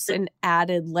is just an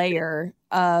added layer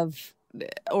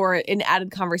or an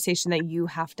added conversation that you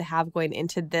have to have going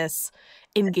into this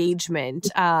engagement.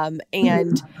 And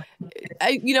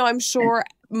I'm sure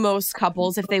most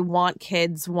couples, if they want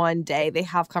kids one day, they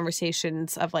have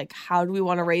conversations of like, how do we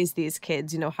want to raise these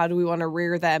kids? How do we want to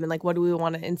rear them? And like, what do we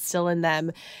want to instill in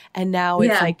them? And now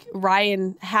it's like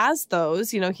Ryan has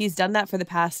those, he's done that for the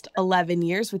past 11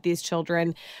 years with these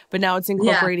children, but now it's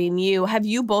incorporating you. Have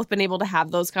you both been able to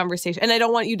have those conversations? And I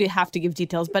don't want you to have to give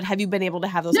details, but have you been able to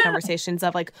have those conversations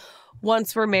of like,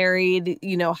 once we're married,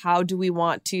 how do we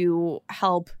want to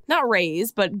help, not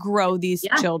raise, but grow these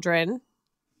children?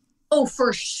 Oh,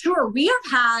 for sure. We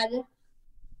have had,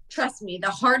 trust me, the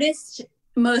hardest,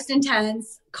 most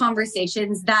intense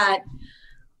conversations that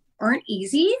aren't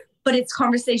easy, but it's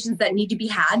conversations that need to be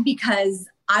had because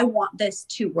I want this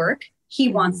to work. He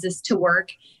wants this to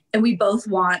work. And we both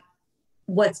want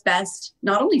what's best,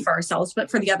 not only for ourselves,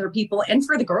 but for the other people and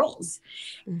for the girls.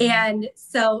 Mm-hmm. And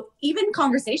so even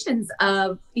conversations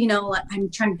of, I'm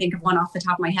trying to think of one off the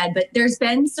top of my head, but there's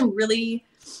been some really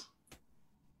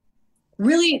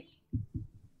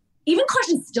even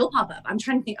questions still pop up. I'm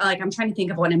trying to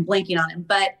think of one and blanking on him,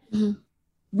 but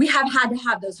we have had to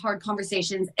have those hard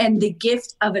conversations. And the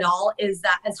gift of it all is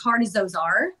that as hard as those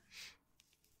are,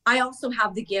 I also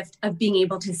have the gift of being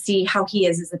able to see how he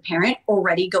is as a parent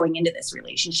already going into this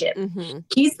relationship. Mm-hmm.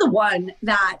 He's the one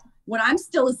that when I'm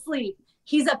still asleep,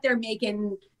 he's up there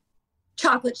making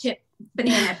chocolate chip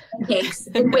banana pancakes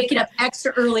and waking up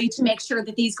extra early to make sure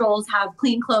that these girls have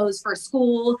clean clothes for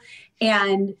school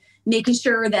and making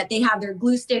sure that they have their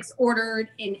glue sticks ordered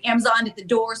in Amazon at the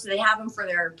door so they have them for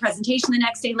their presentation the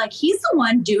next day. Like he's the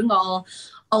one doing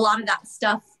a lot of that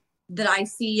stuff that I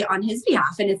see on his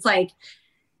behalf. And it's like,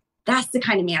 that's the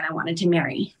kind of man I wanted to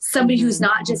marry. Somebody who's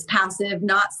not just passive,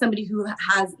 not somebody who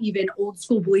has even old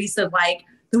school beliefs of like,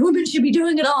 the woman should be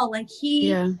doing it all. Like he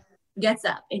gets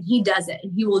up and he does it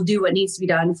and he will do what needs to be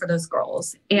done for those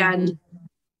girls. And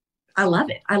I love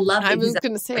it. I was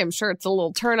going to say, I'm sure it's a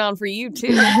little turn on for you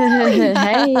too.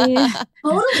 Hey.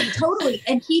 Totally.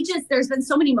 And there's been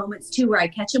so many moments too, where I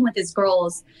catch him with his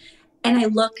girls and I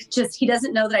look he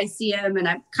doesn't know that I see him and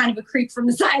I'm kind of a creep from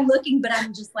the side looking, but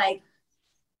I'm just like,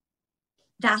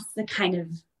 that's the kind of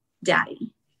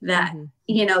daddy that,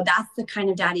 that's the kind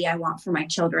of daddy I want for my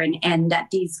children and that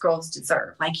these girls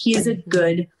deserve. Like he is a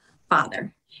good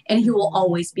father. And he will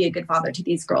always be a good father to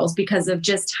these girls because of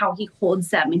just how he holds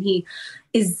them. And he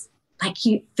is like,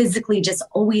 he physically just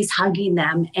always hugging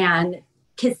them and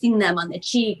kissing them on the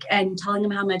cheek and telling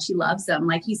them how much he loves them.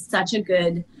 Like he's such a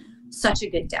good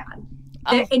dad.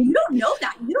 Oh. And you don't know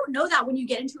that. You don't know that when you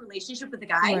get into a relationship with a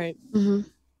guy, right.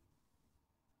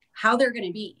 How they're going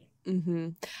to be. Mm-hmm.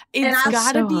 It's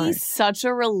got to be such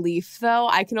a relief, though.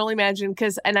 I can only imagine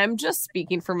and I'm just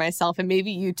speaking for myself, and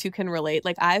maybe you two can relate.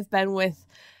 Like I've been with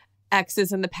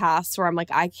exes in the past where I'm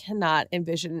like, I cannot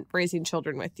envision raising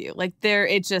children with you. Like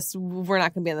we're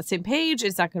not going to be on the same page.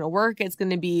 It's not going to work. It's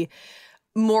going to be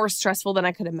more stressful than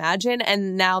I could imagine.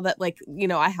 And now that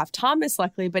I have Thomas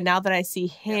luckily, but now that I see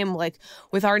him like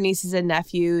with our nieces and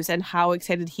nephews and how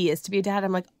excited he is to be a dad,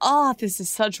 I'm like, oh, this is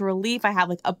such a relief. I have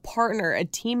like a partner, a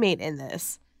teammate in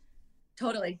this.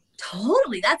 Totally.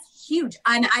 That's huge.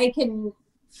 And I can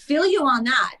feel you on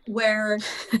that where,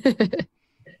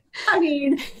 I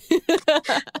mean,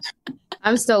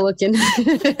 I'm still looking. You'll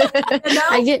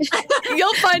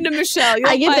find a Michelle.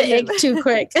 I get the ick too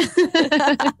quick.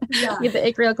 Get the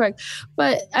ick real quick.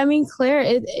 But I mean, Claire,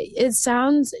 it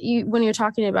sounds, when you're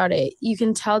talking about it, you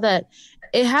can tell that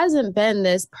it hasn't been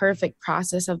this perfect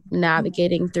process of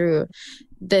navigating through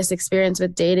this experience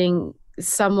with dating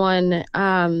someone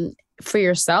for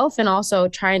yourself, and also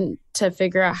trying to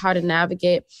figure out how to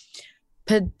navigate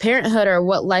parenthood or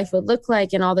what life would look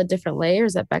like and all the different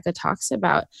layers that Becca talks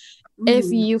about. If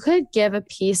you could give a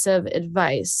piece of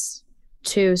advice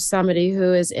to somebody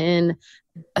who is in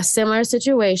a similar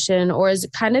situation or is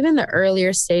kind of in the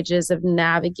earlier stages of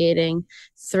navigating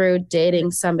through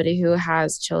dating somebody who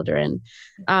has children,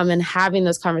 and having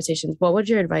those conversations, what would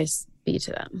your advice be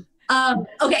to them?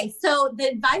 Okay, so the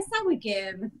advice I would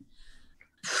give,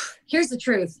 here's the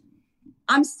truth.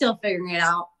 I'm still figuring it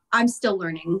out. I'm still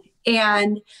learning.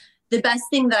 And the best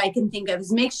thing that I can think of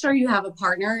is make sure you have a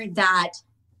partner that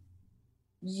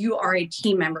you are a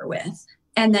team member with,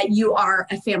 and that you are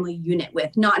a family unit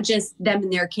with, not just them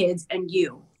and their kids and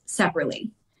you separately.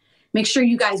 Make sure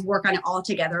you guys work on it all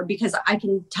together, because I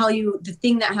can tell you the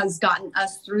thing that has gotten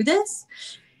us through this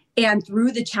and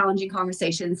through the challenging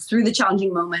conversations, through the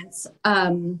challenging moments,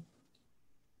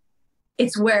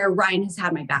 it's where Ryan has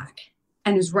had my back,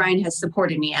 and as Ryan has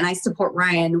supported me, and I support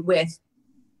Ryan with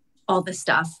all the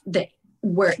stuff that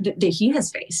he has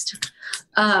faced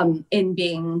in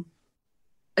being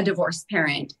a divorced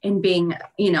parent, and being,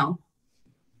 you know,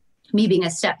 me being a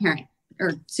step parent,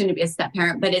 or soon to be a step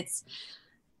parent. But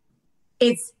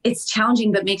it's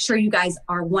challenging, but make sure you guys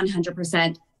are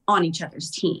 100% on each other's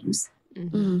teams.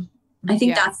 Mm-hmm. I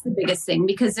think that's the biggest thing,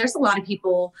 because there's a lot of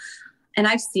people, and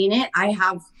I've seen it. I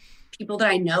have people that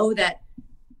I know that,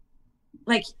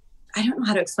 like, I don't know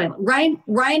how to explain it.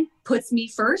 Ryan puts me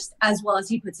first as well as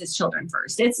he puts his children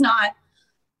first. It's not,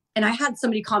 and I had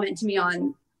somebody comment to me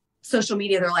on social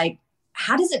media. They're like,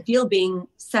 how does it feel being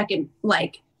second?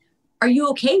 Like, are you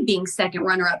okay being second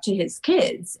runner up to his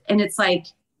kids? And it's like,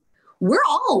 we're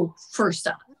all first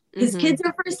up. His kids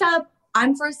are first up.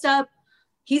 I'm first up.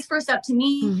 He's first up to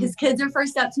me. His kids are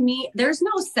first up to me. There's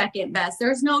no second best.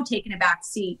 There's no taking a back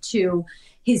seat to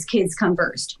his kids come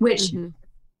first, which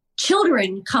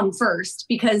children come first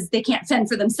because they can't fend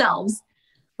for themselves.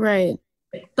 Right.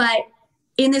 But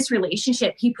in this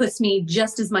relationship, he puts me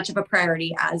just as much of a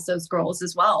priority as those girls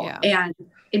as well. Yeah. And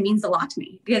it means a lot to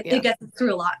me. It gets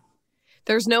through a lot.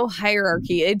 There's no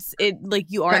hierarchy. It's like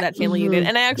you are that family unit.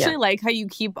 And I actually like how you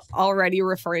keep already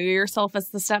referring to yourself as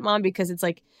the stepmom, because it's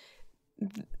like,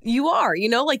 you are, you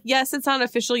know, like, yes, it's not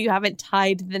official. You haven't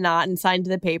tied the knot and signed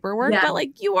the paperwork, but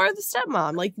like, you are the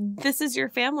stepmom. Like, this is your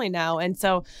family now. And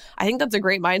so I think that's a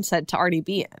great mindset to already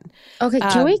be in. Okay.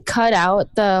 Can we cut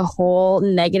out the whole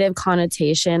negative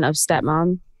connotation of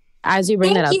stepmom as you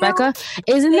bring that up, Becca?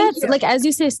 Isn't that like, as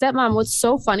you say, stepmom, what's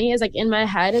so funny is, like, in my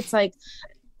head, it's like,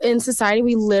 in society,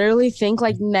 we literally think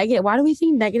like negative. Why do we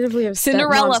think negatively of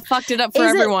Cinderella stepmoms? Fucked it up for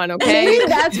everyone, okay? Maybe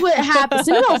that's what happened.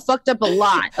 Cinderella fucked up a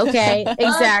lot, okay?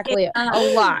 Exactly,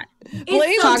 a lot.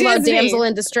 Talk about damsel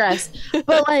in distress.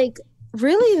 But like,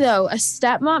 really though, a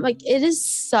stepmom, like, it is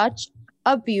such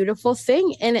a beautiful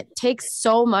thing, and it takes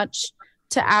so much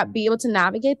to be able to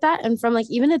navigate that. And from like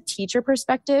even a teacher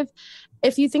perspective,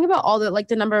 if you think about all the like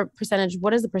the percentage,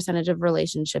 what is the percentage of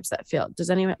relationships that fail? Does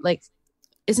anyone like?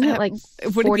 Isn't it like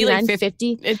 49, like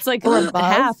 50? It's like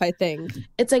half, I think.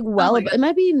 It's like it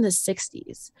might be in the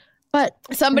 60s. But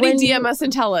somebody DM us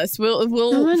and tell us. We'll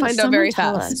find out very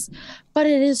fast. But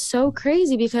it is so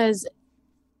crazy, because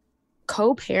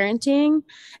co-parenting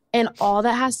and all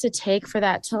that has to take for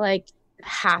that to like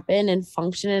happen and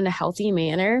function in a healthy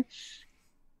manner.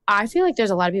 I feel like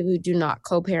there's a lot of people who do not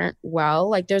co-parent well.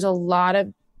 Like, there's a lot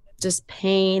of just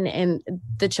pain, and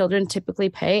the children typically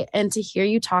pay. And to hear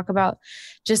you talk about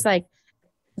just like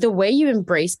the way you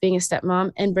embrace being a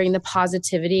stepmom and bring the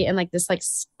positivity and like this like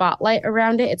spotlight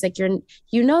around it, it's like that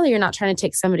you're not trying to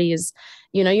take somebody's,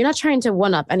 you're not trying to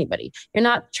one up anybody. You're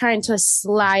not trying to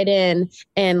slide in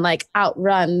and like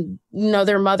outrun,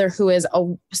 their mother, who is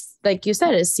like you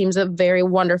said, it seems a very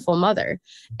wonderful mother.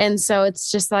 And so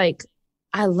it's just like,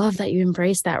 I love that you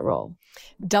embrace that role.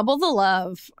 Double the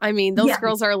love. I mean, those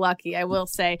girls are lucky, I will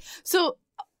say. So,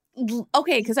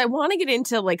 okay, because I want to get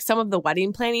into like some of the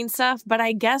wedding planning stuff, but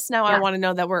I guess now I want to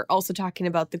know that we're also talking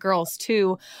about the girls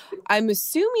too. I'm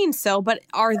assuming so, but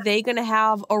are they going to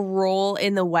have a role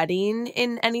in the wedding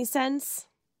in any sense?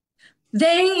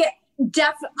 They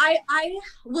I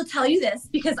will tell you this,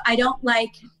 because I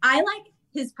like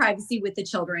his privacy with the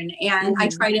children, and I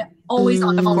try to always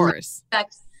on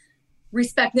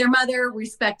respect their mother,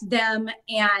 respect them.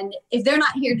 And if they're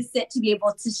not here to sit to be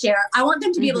able to share, I want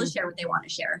them to be able to share what they want to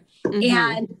share.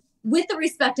 And with the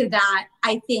respect of that,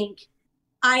 I think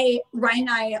Ryan and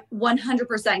I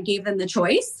 100% gave them the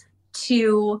choice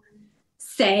to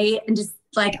say, and just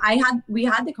like we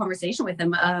had the conversation with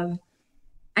them of,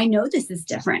 I know this is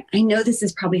different. I know this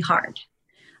is probably hard.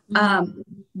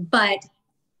 But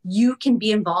you can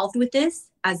be involved with this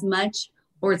as much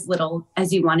or as little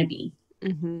as you want to be.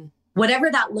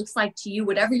 Whatever that looks like to you,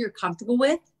 whatever you're comfortable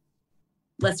with,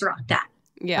 let's rock that.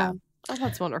 Yeah. Oh,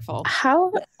 that's wonderful.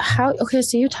 Okay,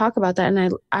 so you talk about that,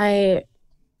 and I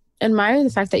admire the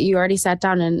fact that you already sat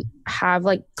down and have,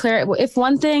 like, Claire, if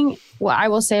one thing, what I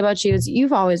will say about you is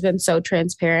you've always been so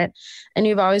transparent, and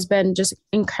you've always been just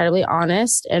incredibly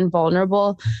honest and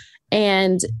vulnerable.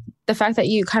 And the fact that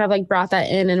you kind of like brought that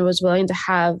in and was willing to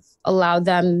have allowed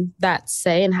them that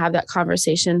say and have that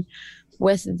conversation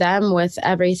with them with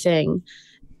everything.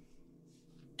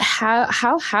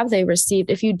 How have they received,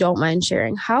 if you don't mind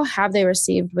sharing, how have they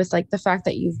received with like the fact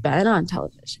that you've been on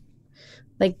television?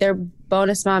 Like their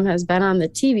bonus mom has been on the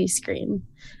TV screen.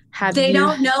 They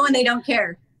don't know and they don't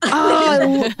care.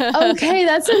 Oh, okay.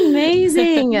 That's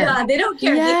amazing. Yeah, they don't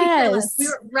care. Yes. They can care less.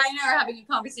 Ryan and I were having a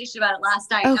conversation about it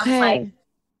last night. Okay. And I was like,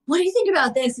 what do you think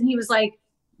about this? And he was like,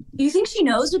 you think she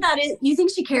knows what that is? You think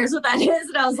she cares what that is?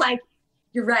 And I was like,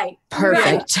 you're right.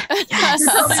 Perfect. Yes.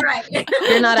 You're totally right.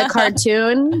 You're not a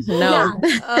cartoon. No.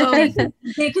 Yeah.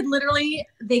 They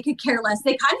could care less.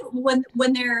 They kind of, when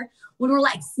we're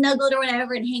like snuggled or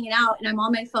whatever and hanging out and I'm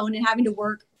on my phone and having to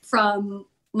work from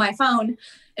my phone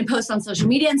and post on social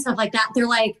media and stuff like that, they're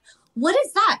like, what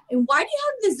is that? And why do you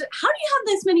have this? How do you have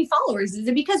this many followers? Is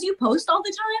it because you post all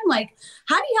the time? Like,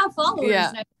 how do you have followers? Yeah.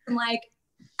 And I'm like,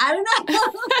 I don't know.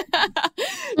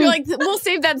 You're like, we'll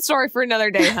save that story for another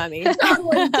day, honey.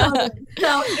 Totally.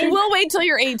 So We'll wait till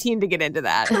you're 18 to get into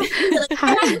that. And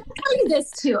I will tell you this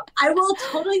too. I will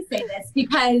totally say this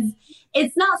because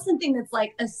it's not something that's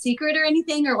like a secret or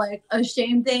anything or like a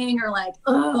shame thing or like,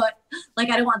 oh, like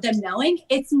I don't want them knowing.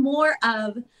 It's more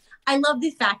of, I love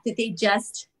the fact that they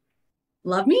just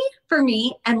love me for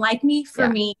me and like me for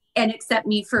me and accept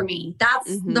me for me.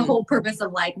 That's the whole purpose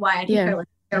of like why I think I like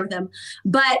to share with them.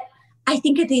 But I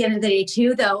think at the end of the day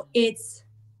too, though,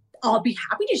 I'll be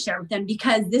happy to share with them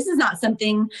because this is not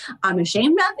something I'm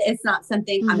ashamed of. It's not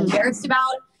something I'm embarrassed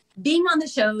about. Being on the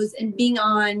shows and being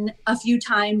on a few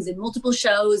times and multiple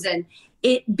shows and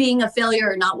it being a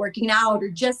failure or not working out or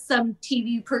just some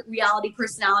TV reality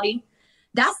personality,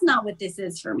 that's not what this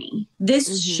is for me.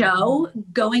 This show,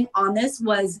 going on this,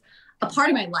 was a part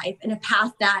of my life and a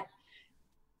path that,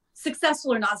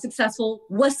 successful or not successful,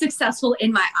 was successful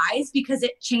in my eyes because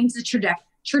it changed the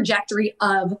trajectory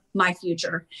of my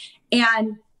future.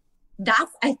 And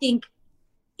that's, I think,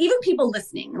 even people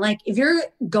listening, like if you're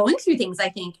going through things, I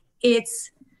think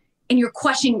and you're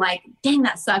questioning like, dang,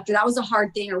 that sucked, or that was a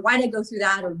hard thing, or why did I go through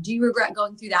that? Or do you regret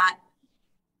going through that?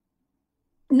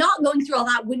 Not going through all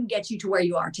that wouldn't get you to where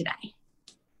you are today.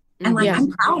 And like, I'm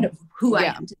proud of who I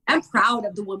am. I'm proud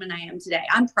of the woman I am today.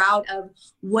 I'm proud of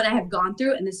what I have gone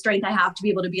through and the strength I have to be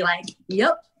able to be like,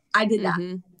 yep, I did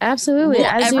that. Absolutely.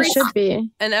 Well, as you should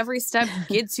be. And every step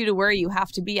gets you to where you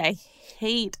have to be. I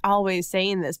hate always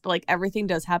saying this, but like everything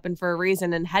does happen for a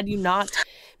reason. And had you not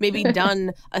maybe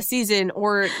done a season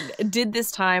or did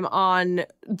this time on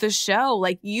the show,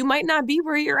 like you might not be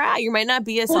where you're at. You might not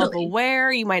be as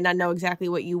self-aware. You might not know exactly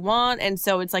what you want. And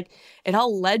so it's like it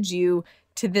all led you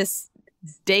to this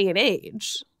day and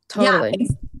age. Totally.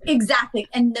 Yeah, exactly.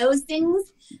 And those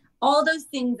things, all those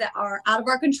things that are out of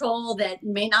our control that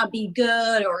may not be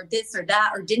good or this or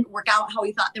that or didn't work out how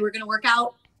we thought they were going to work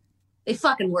out, they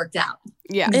fucking worked out.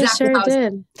 Yeah. Exactly. It sure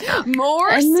did.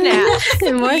 More snaps.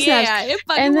 More snaps. Yeah, it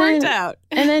fucking worked out.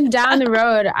 And then down the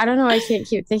road, I don't know, I can't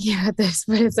keep thinking about this,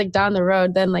 but it's like down the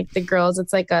road, then like the girls,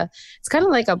 it's kind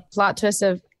of like a plot twist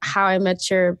of How I Met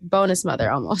Your bonus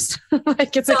mother almost.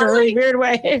 Like it's like a really weird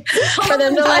way for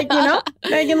them to like,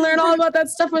 they can learn all about that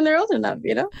stuff when they're old enough,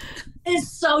 It's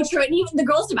so true. And even the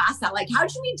girls have asked that, like, how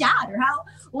did you meet dad? Or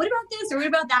what about this? Or what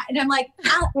about that? And I'm like,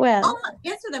 I'll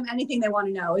answer them anything they want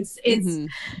to know. It's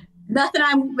nothing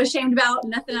I'm ashamed about.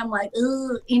 Nothing I'm like,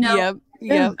 Yep.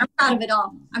 I'm proud of it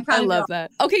all. I love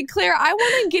that. Okay, Claire, I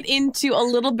want to get into a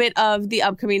little bit of the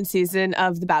upcoming season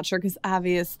of The Bachelor because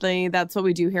obviously that's what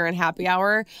we do here in Happy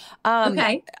Hour.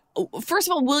 Okay. First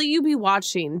of all, will you be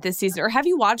watching this season or have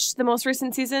you watched the most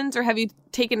recent seasons or have you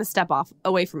taken a step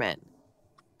away from it?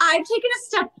 I've taken a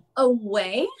step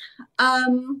away.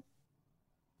 I'll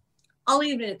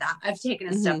leave it at that. I've taken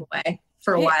a step away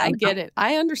for a while. I get it.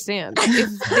 I understand.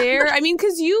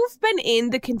 Because you've been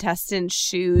in the contestant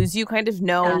shoes. You kind of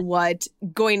know what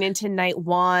going into night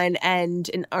one and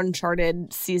an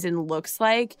uncharted season looks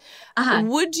like.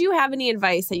 Would you have any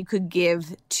advice that you could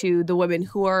give to the women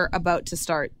who are about to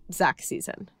start Zach's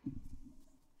season?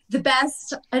 The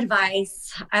best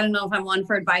advice, I don't know if I'm one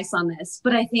for advice on this,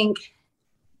 but I think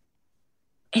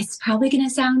it's probably going to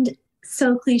sound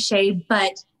so cliche,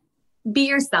 but be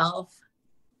yourself.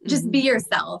 Just be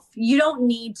yourself. You don't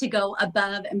need to go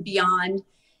above and beyond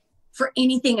for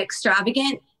anything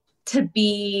extravagant to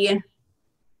be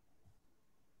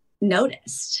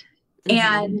noticed.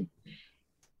 And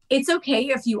it's okay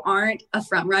if you aren't a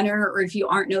front runner or if you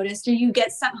aren't noticed or you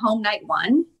get sent home night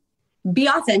one. Be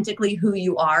authentically who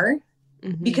you are,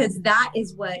 because that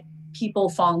is what people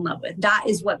fall in love with. That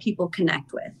is what people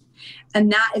connect with.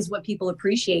 And that is what people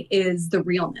appreciate, is the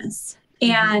realness.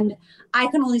 And I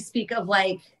can only speak of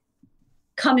like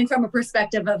coming from a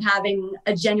perspective of having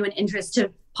a genuine interest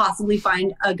to possibly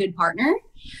find a good partner,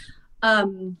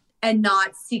 and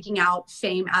not seeking out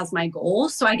fame as my goal.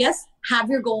 So I guess have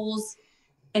your goals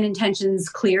and intentions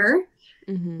clear,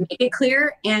 make it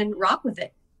clear, and rock with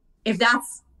it. If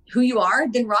that's who you are,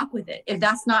 then rock with it. If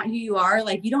that's not who you are,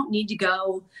 like, you don't need to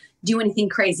go do anything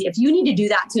crazy. If you need to do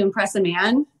that to impress a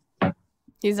man,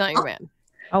 he's not your man.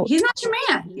 Oh, he's not your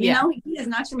man. You know, he is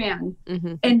not your man.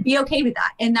 And be okay with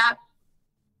that. And that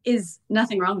is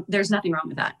nothing wrong. There's nothing wrong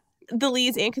with that. The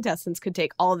leads and contestants could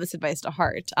take all of this advice to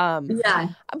heart. But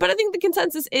I think the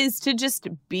consensus is to just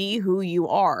be who you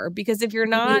are, because if you're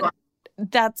not,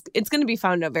 it's going to be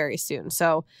found out very soon.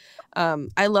 So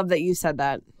I love that you said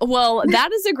that. Well,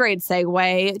 that is a great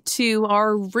segue to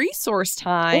our resource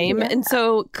time. And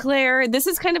so, Claire, this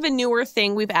is kind of a newer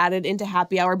thing we've added into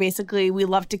Happy Hour. Basically, we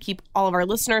love to keep all of our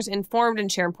listeners informed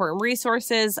and share important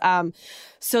resources.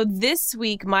 So this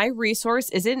week, my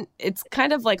resource it's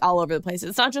kind of like all over the place.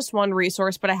 It's not just one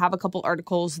resource, but I have a couple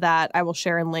articles that I will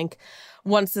share and link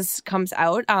once this comes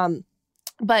out.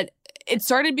 But it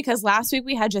started because last week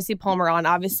we had Jesse Palmer on.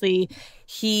 Obviously,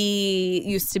 he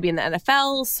used to be in the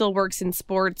NFL, still works in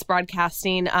sports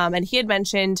broadcasting. And he had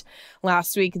mentioned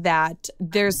last week that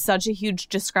there's such a huge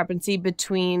discrepancy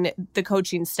between the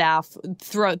coaching staff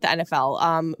throughout the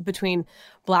NFL, between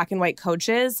black and white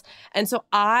coaches. And so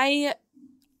I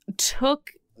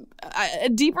took a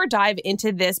deeper dive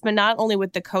into this, but not only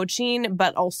with the coaching,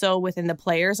 but also within the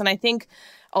players. And I think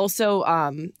also,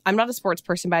 I'm not a sports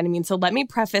person by any means. So let me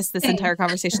preface this entire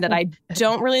conversation that I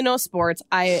don't really know sports.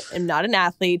 I am not an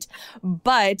athlete,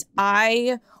 but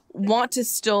I want to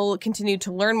still continue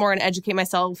to learn more and educate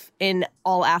myself in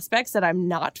all aspects that I'm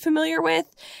not familiar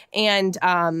with. And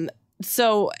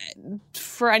so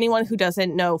for anyone who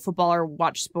doesn't know football or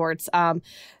watch sports,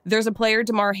 there's a player,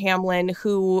 Damar Hamlin,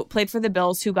 who played for the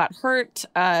Bills, who got hurt,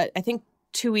 I think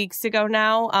 2 weeks ago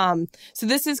now. So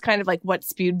this is kind of like what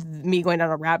spewed me going down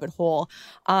a rabbit hole.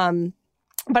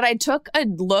 But I took a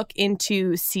look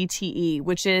into CTE,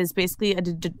 which is basically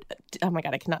oh my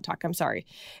God, I cannot talk. I'm sorry.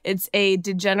 It's a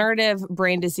degenerative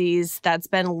brain disease that's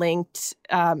been linked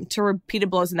to repeated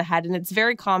blows in the head. And it's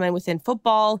very common within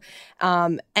football.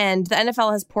 And the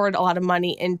NFL has poured a lot of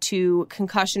money into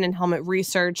concussion and helmet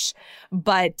research.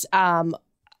 But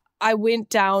I went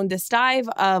down this dive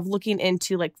of looking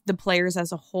into like the players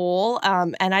as a whole.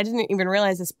 And I didn't even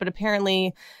realize this, but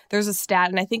apparently there's a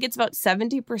stat, and I think it's about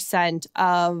 70%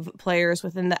 of players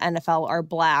within the NFL are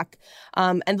black.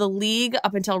 And the league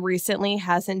up until recently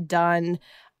hasn't done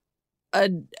a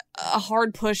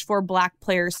hard push for black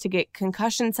players to get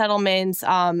concussion settlements.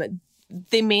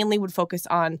 They mainly would focus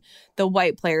on the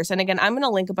white players. And again, I'm going to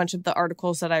link a bunch of the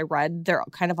articles that I read. They're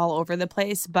kind of all over the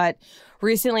place. But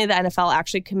recently, the NFL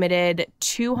actually committed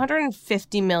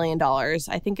 $250 million.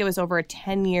 I think it was over a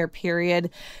 10-year period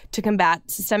to combat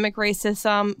systemic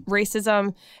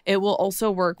racism. It will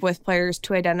also work with players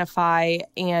to identify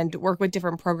and work with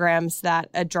different programs that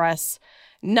address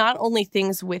not only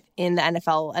things within the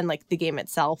NFL and like the game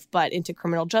itself, but into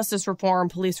criminal justice reform,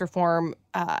 police reform,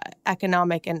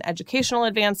 economic and educational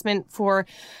advancement for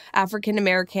African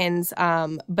Americans.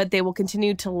 But they will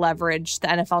continue to leverage the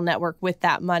NFL network with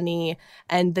that money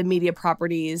and the media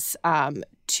properties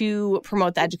to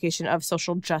promote the education of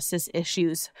social justice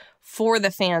issues for the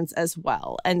fans as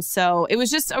well. And so it was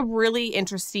just a really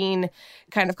interesting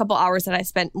kind of couple hours that I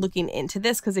spent looking into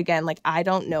this, because again, like, I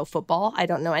don't know football, I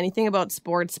don't know anything about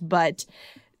sports, but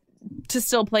to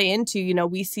still play into, you know,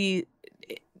 we see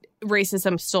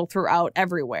racism still throughout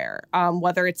everywhere,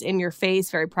 whether it's in your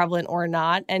face, very prevalent or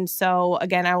not. And so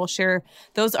again, I will share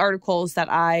those articles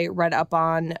that I read up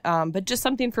on, but just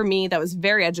something for me that was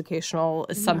very educational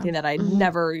is something that I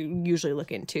never usually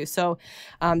look into. So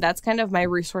that's kind of my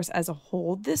resource as a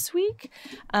whole this week.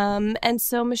 And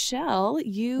so Michelle, if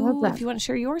you want to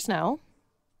share yours now.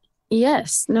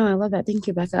 Yes. No, I love that. Thank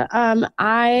you, Becca.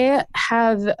 I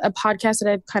have a podcast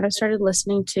that I've kind of started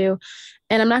listening to,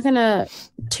 and I'm not going to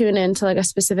tune into like a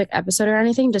specific episode or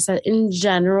anything, just in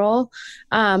general.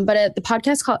 The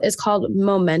podcast is called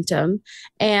Momentum.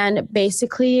 And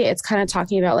basically it's kind of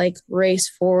talking about like race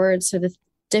forward. So the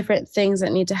different things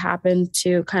that need to happen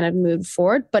to kind of move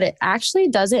forward, but it actually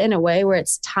does it in a way where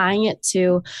it's tying it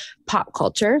to pop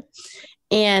culture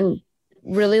and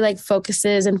really like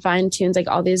focuses and fine tunes like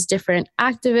all these different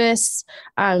activists,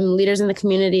 leaders in the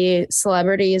community,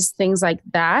 celebrities, things like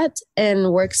that,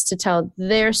 and works to tell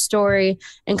their story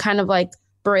and kind of like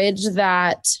bridge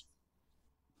that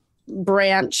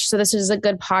branch. So this is a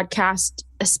good podcast,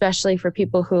 especially for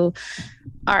people who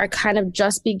are kind of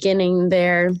just beginning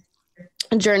their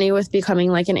journey with becoming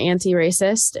like an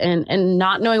anti-racist and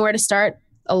not knowing where to start.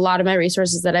 A lot of my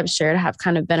resources that I've shared have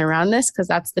kind of been around this because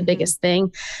that's the biggest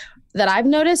thing that I've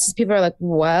noticed is people are like,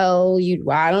 well,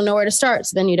 I don't know where to start.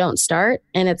 So then you don't start.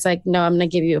 And it's like, no, I'm going to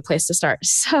give you a place to start.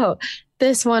 So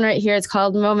this one right here, it's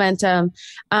called Momentum.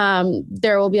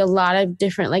 There will be a lot of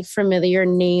different like familiar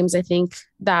names, I think,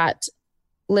 that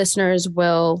listeners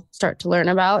will start to learn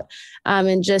about.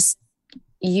 And just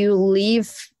you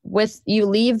leave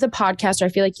the podcast, or I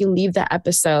feel like you leave the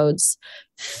episodes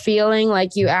feeling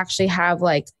like you actually have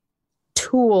like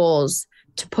tools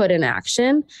to put in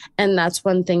action. And that's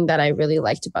one thing that I really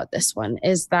liked about this one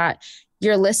is that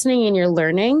you're listening and you're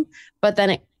learning, but then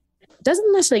it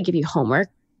doesn't necessarily give you homework,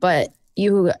 but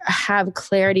you have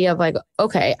clarity of like,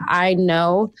 okay, I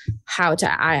know how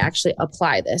to I actually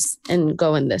apply this and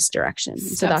go in this direction.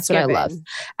 So that's what I love.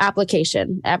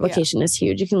 Application is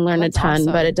huge. You can learn a ton,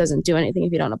 but it doesn't do anything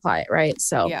if you don't apply it, right?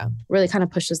 So really kind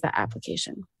of pushes that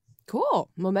application. Cool.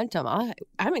 Momentum.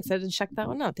 I'm excited to check that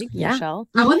one out. Thank you, Michelle.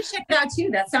 I want to check that out too.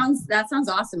 That sounds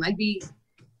awesome. I'd be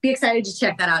excited to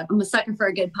check that out. I'm a sucker for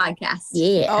a good podcast.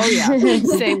 Yeah. Oh yeah.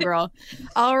 Same girl.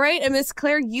 All right. And Miss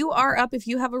Claire, you are up if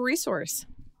you have a resource.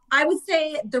 I would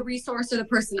say the resource or the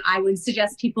person I would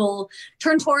suggest people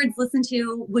turn towards, listen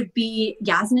to would be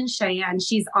Yasmin Cheyenne.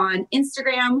 She's on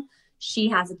Instagram. She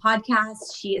has a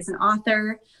podcast. She is an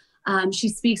author. She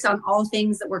speaks on all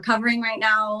things that we're covering right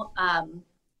now.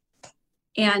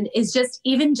 And is just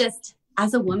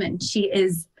as a woman, she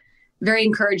is very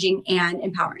encouraging and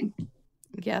empowering.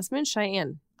 Yasmin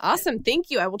Cheyenne. Awesome.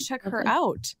 Thank you. I will check her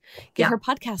out. Give her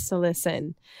podcast a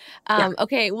listen.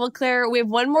 Okay. Well, Claire, we have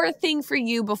one more thing for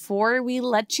you before we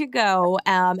let you go.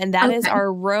 And that is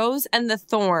our rose and the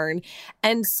thorn.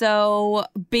 And so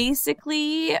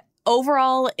basically,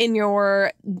 overall in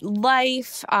your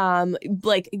life,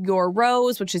 like your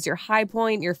rose, which is your high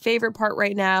point, your favorite part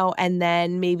right now, and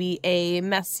then maybe a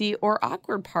messy or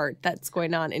awkward part that's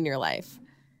going on in your life.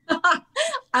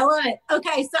 I love it.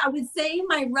 Okay. So I would say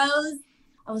my rose,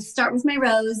 I will start with my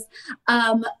rose.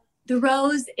 The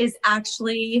rose is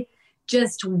actually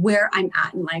just where I'm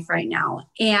at in life right now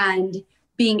and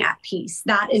being at peace.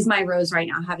 That is my rose right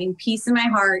now, having peace in my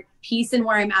heart, peace in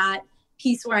where I'm at,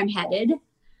 peace where I'm headed.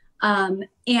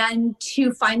 And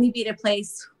to finally be at a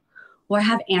place where I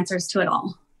have answers to it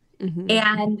all. Mm-hmm.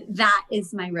 And that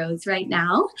is my rose right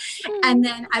now. Mm-hmm. And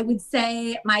then I would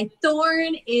say my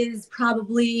thorn is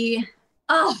probably,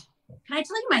 can I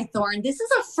tell you my thorn? This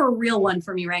is a for real one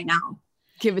for me right now.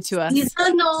 Give it to us.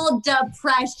 Seasonal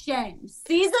depression.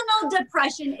 Seasonal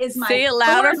depression is my Say it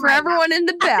louder for everyone in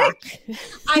the back.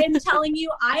 I am telling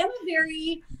you, I am a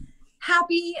very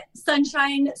happy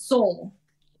sunshine soul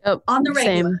on the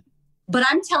regular. Same. But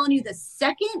I'm telling you, the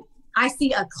second I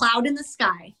see a cloud in the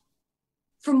sky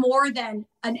for more than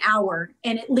an hour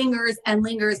and it lingers and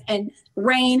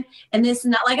rain and this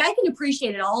and that, like I can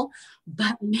appreciate it all,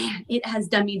 but man, it has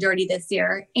done me dirty this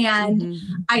year. And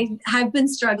I have been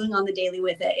struggling on the daily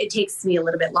with it. It takes me a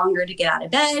little bit longer to get out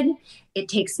of bed. It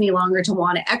takes me longer to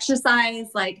want to exercise.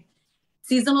 Like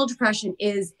seasonal depression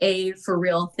is a for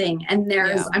real thing. And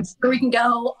I'm sure we can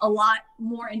go a lot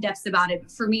more in depth about it.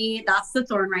 But for me, that's the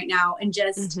thorn right now. And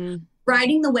just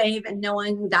riding the wave and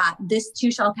knowing that this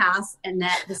too shall pass and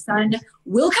that the sun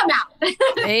will come out.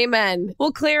 Amen.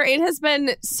 Well, Claire, it has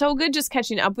been so good just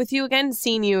catching up with you again,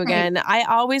 seeing you again. I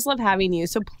always love having you.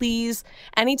 So please,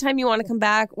 anytime you want to come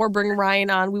back or bring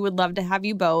Ryan on, we would love to have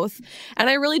you both. And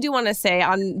I really do want to say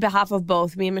on behalf of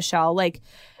both me and Michelle, like,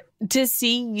 to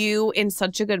see you in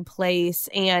such a good place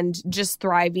and just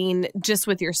thriving just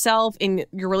with yourself in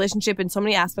your relationship in so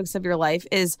many aspects of your life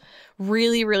is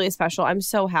really, really special. I'm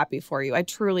so happy for you. I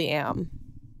truly am.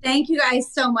 Thank you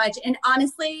guys so much. And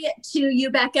honestly, to you,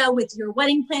 Becca, with your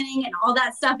wedding planning and all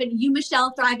that stuff, and you,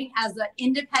 Michelle, thriving as an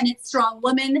independent, strong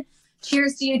woman,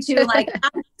 Cheers to you too. Like, I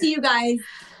see you guys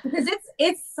because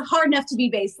it's hard enough to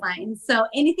be baseline. So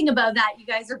anything above that, you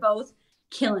guys are both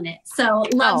killing it. So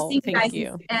love seeing you guys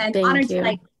and honored to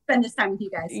like spend this time with you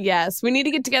guys. Yes, we need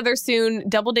to get together soon.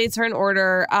 Double dates are in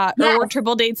order, or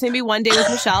triple dates. Maybe one day with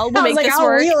Michelle. We'll make this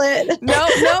work. Wheel it. No.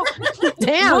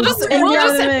 Damn. We'll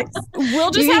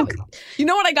just have. You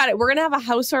know what? I got it. We're gonna have a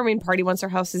housewarming party once our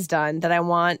house is done that I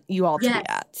want you all to be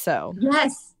at. So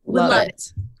yes, love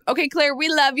it. Okay, Claire, we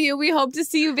love you. We hope to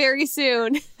see you very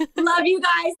soon. Love you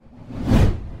guys.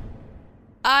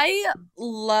 I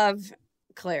love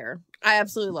Claire. I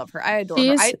absolutely love her. I adore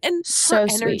her. And so her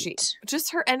energy. Sweet.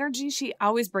 Just her energy, she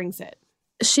always brings it.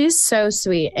 She's so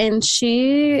sweet. And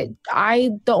the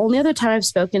only other time I've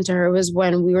spoken to her was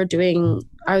when we were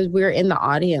in the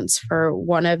audience for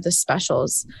one of the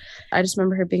specials. I just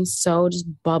remember her being so just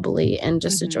bubbly and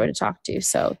just a joy to talk to.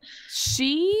 So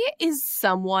she is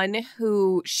someone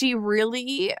who she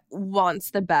really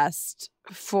wants the best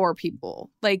for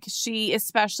people. Like, she,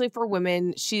 especially for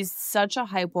women, she's such a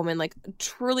hype woman, like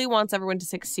truly wants everyone to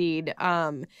succeed.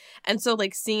 And so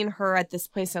like seeing her at this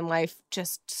place in life,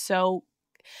 just so,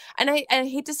 and I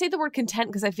hate to say the word content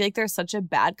because I feel like there's such a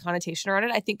bad connotation around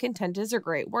it. I think content is a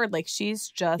great word. Like, she's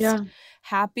just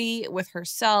happy with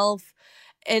herself.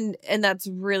 And that's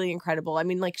really incredible. I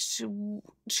mean, like,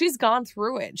 she's gone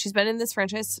through it. She's been in this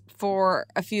franchise for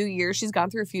a few years. She's gone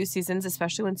through a few seasons,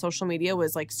 especially when social media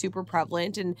was like super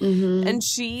prevalent. And and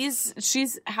she's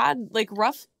had like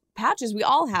rough patches. We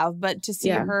all have, but to see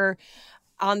her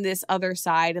on this other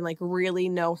side and like really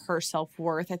know her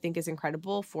self-worth, I think is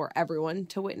incredible for everyone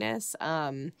to witness.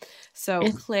 So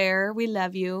Claire, we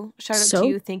love you. Shout out to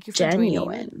you. Thank you for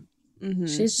joining.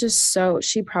 She's just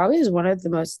she probably is one of the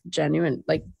most genuine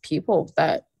like people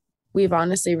that we've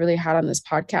honestly really had on this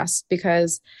podcast,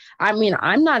 because I mean,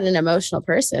 I'm not an emotional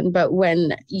person, but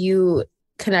when you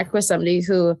connect with somebody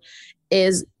who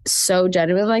is so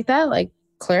genuine like that, like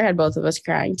Claire had both of us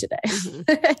crying today.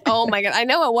 Oh my God. I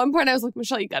know at one point I was like,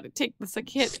 Michelle, you got to take this. I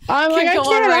can't. I'm like, I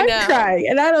can't. I'm crying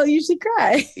and I don't usually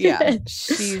cry. Yeah.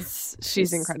 She's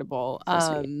incredible.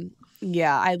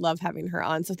 Yeah, I love having her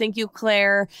on. So thank you,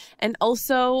 Claire. And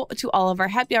also to all of our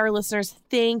happy hour listeners,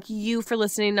 thank you for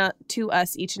listening to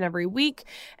us each and every week.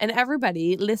 And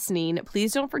everybody listening,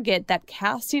 please don't forget that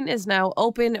casting is now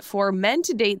open for men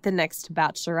to date the next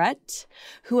bachelorette,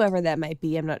 whoever that might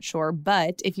be. I'm not sure.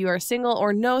 But if you are single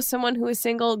or know someone who is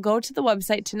single, go to the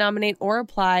website to nominate or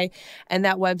apply. And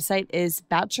that website is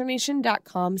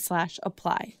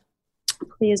bachelornation.com/apply.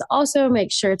 Please also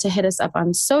make sure to hit us up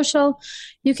on social.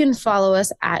 You can follow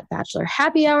us at Bachelor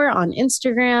Happy Hour on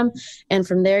Instagram. And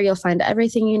from there, you'll find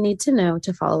everything you need to know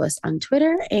to follow us on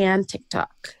Twitter and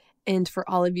TikTok. And for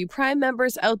all of you Prime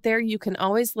members out there, you can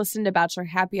always listen to Bachelor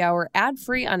Happy Hour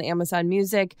ad-free on Amazon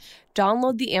Music.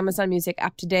 Download the Amazon Music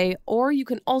app today, or you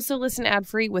can also listen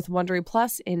ad-free with Wondery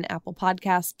Plus in Apple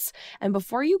Podcasts. And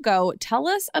before you go, tell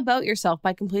us about yourself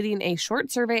by completing a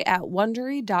short survey at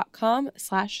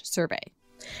Wondery.com/survey.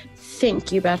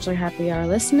 Thank you, Bachelor Happy Hour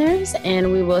listeners,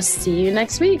 and we will see you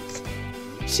next week.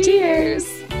 Cheers!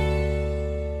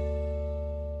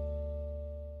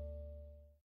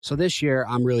 So this year,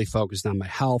 I'm really focused on my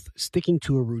health, sticking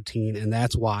to a routine, and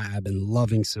that's why I've been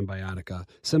loving Symbiotica.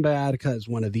 Symbiotica is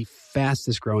one of the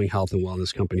fastest growing health and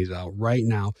wellness companies out right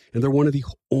now, and they're one of the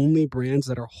only brands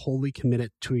that are wholly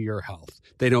committed to your health.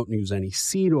 They don't use any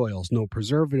seed oils, no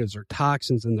preservatives or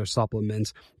toxins in their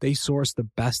supplements. They source the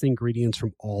best ingredients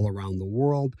from all around the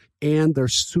world, and they're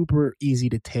super easy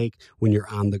to take when you're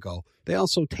on the go. They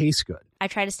also taste good. I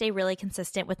try to stay really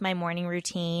consistent with my morning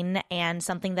routine, and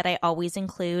something that I always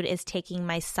include is taking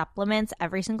my supplements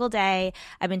every single day.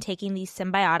 I've been taking these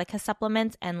Symbiotica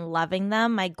supplements and loving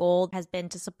them. My goal has been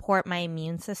to support my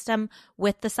immune system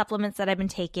with the supplements that I've been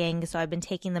taking. So I've been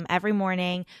taking them every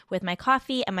morning with my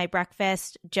coffee and my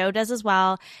breakfast. Joe does as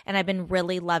well, and I've been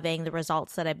really loving the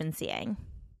results that I've been seeing.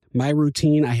 My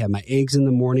routine, I have my eggs in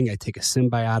the morning, I take a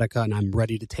Symbiotica, and I'm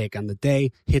ready to take on the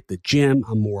day, hit the gym,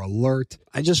 I'm more alert.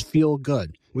 I just feel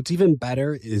good. What's even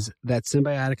better is that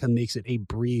Symbiotica makes it a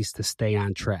breeze to stay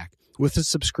on track. With a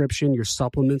subscription, your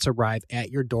supplements arrive at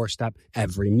your doorstep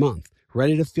every month.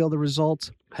 Ready to feel the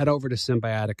results? Head over to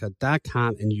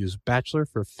Symbiotica.com and use Bachelor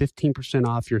for 15%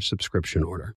 off your subscription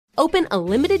order. Open a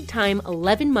limited-time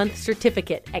 11-month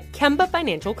certificate at Kemba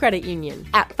Financial Credit Union.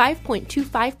 At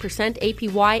 5.25%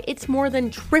 APY, it's more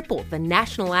than triple the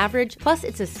national average, plus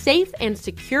it's a safe and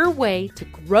secure way to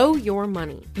grow your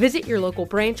money. Visit your local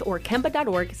branch or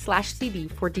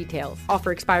kemba.org/cb for details.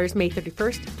 Offer expires May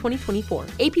 31st, 2024.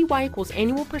 APY equals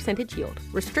annual percentage yield.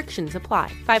 Restrictions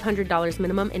apply. $500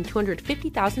 minimum and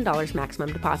 $250,000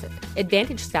 maximum deposit.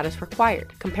 Advantage status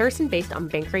required. Comparison based on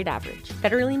bank rate average.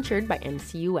 Federally insured by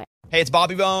NCUA. Hey, it's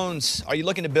Bobby Bones. Are you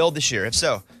looking to build this year? If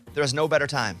so, there is no better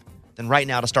time than right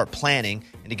now to start planning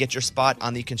and to get your spot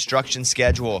on the construction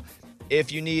schedule.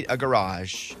 If you need a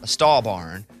garage, a stall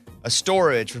barn, a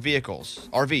storage for vehicles,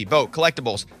 RV, boat,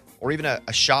 collectibles, or even a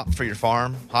shop for your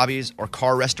farm, hobbies, or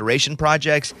car restoration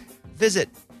projects, visit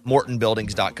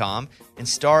MortonBuildings.com and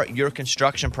start your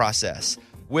construction process.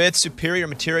 With superior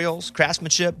materials,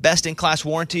 craftsmanship, best-in-class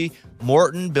warranty,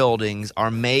 Morton Buildings are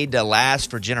made to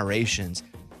last for generations.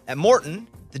 At Morton,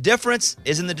 the difference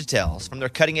is in the details. From their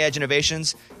cutting-edge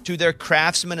innovations to their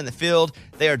craftsmen in the field,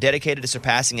 they are dedicated to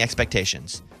surpassing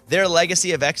expectations. Their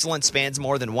legacy of excellence spans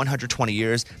more than 120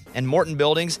 years, and Morton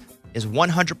Buildings is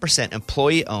 100%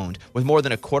 employee-owned with more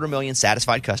than 250,000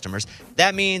 satisfied customers.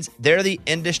 That means they're the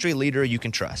industry leader you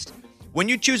can trust. When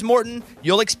you choose Morton,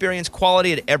 you'll experience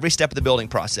quality at every step of the building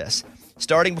process,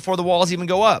 starting before the walls even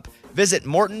go up. Visit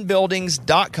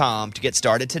MortonBuildings.com to get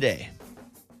started today.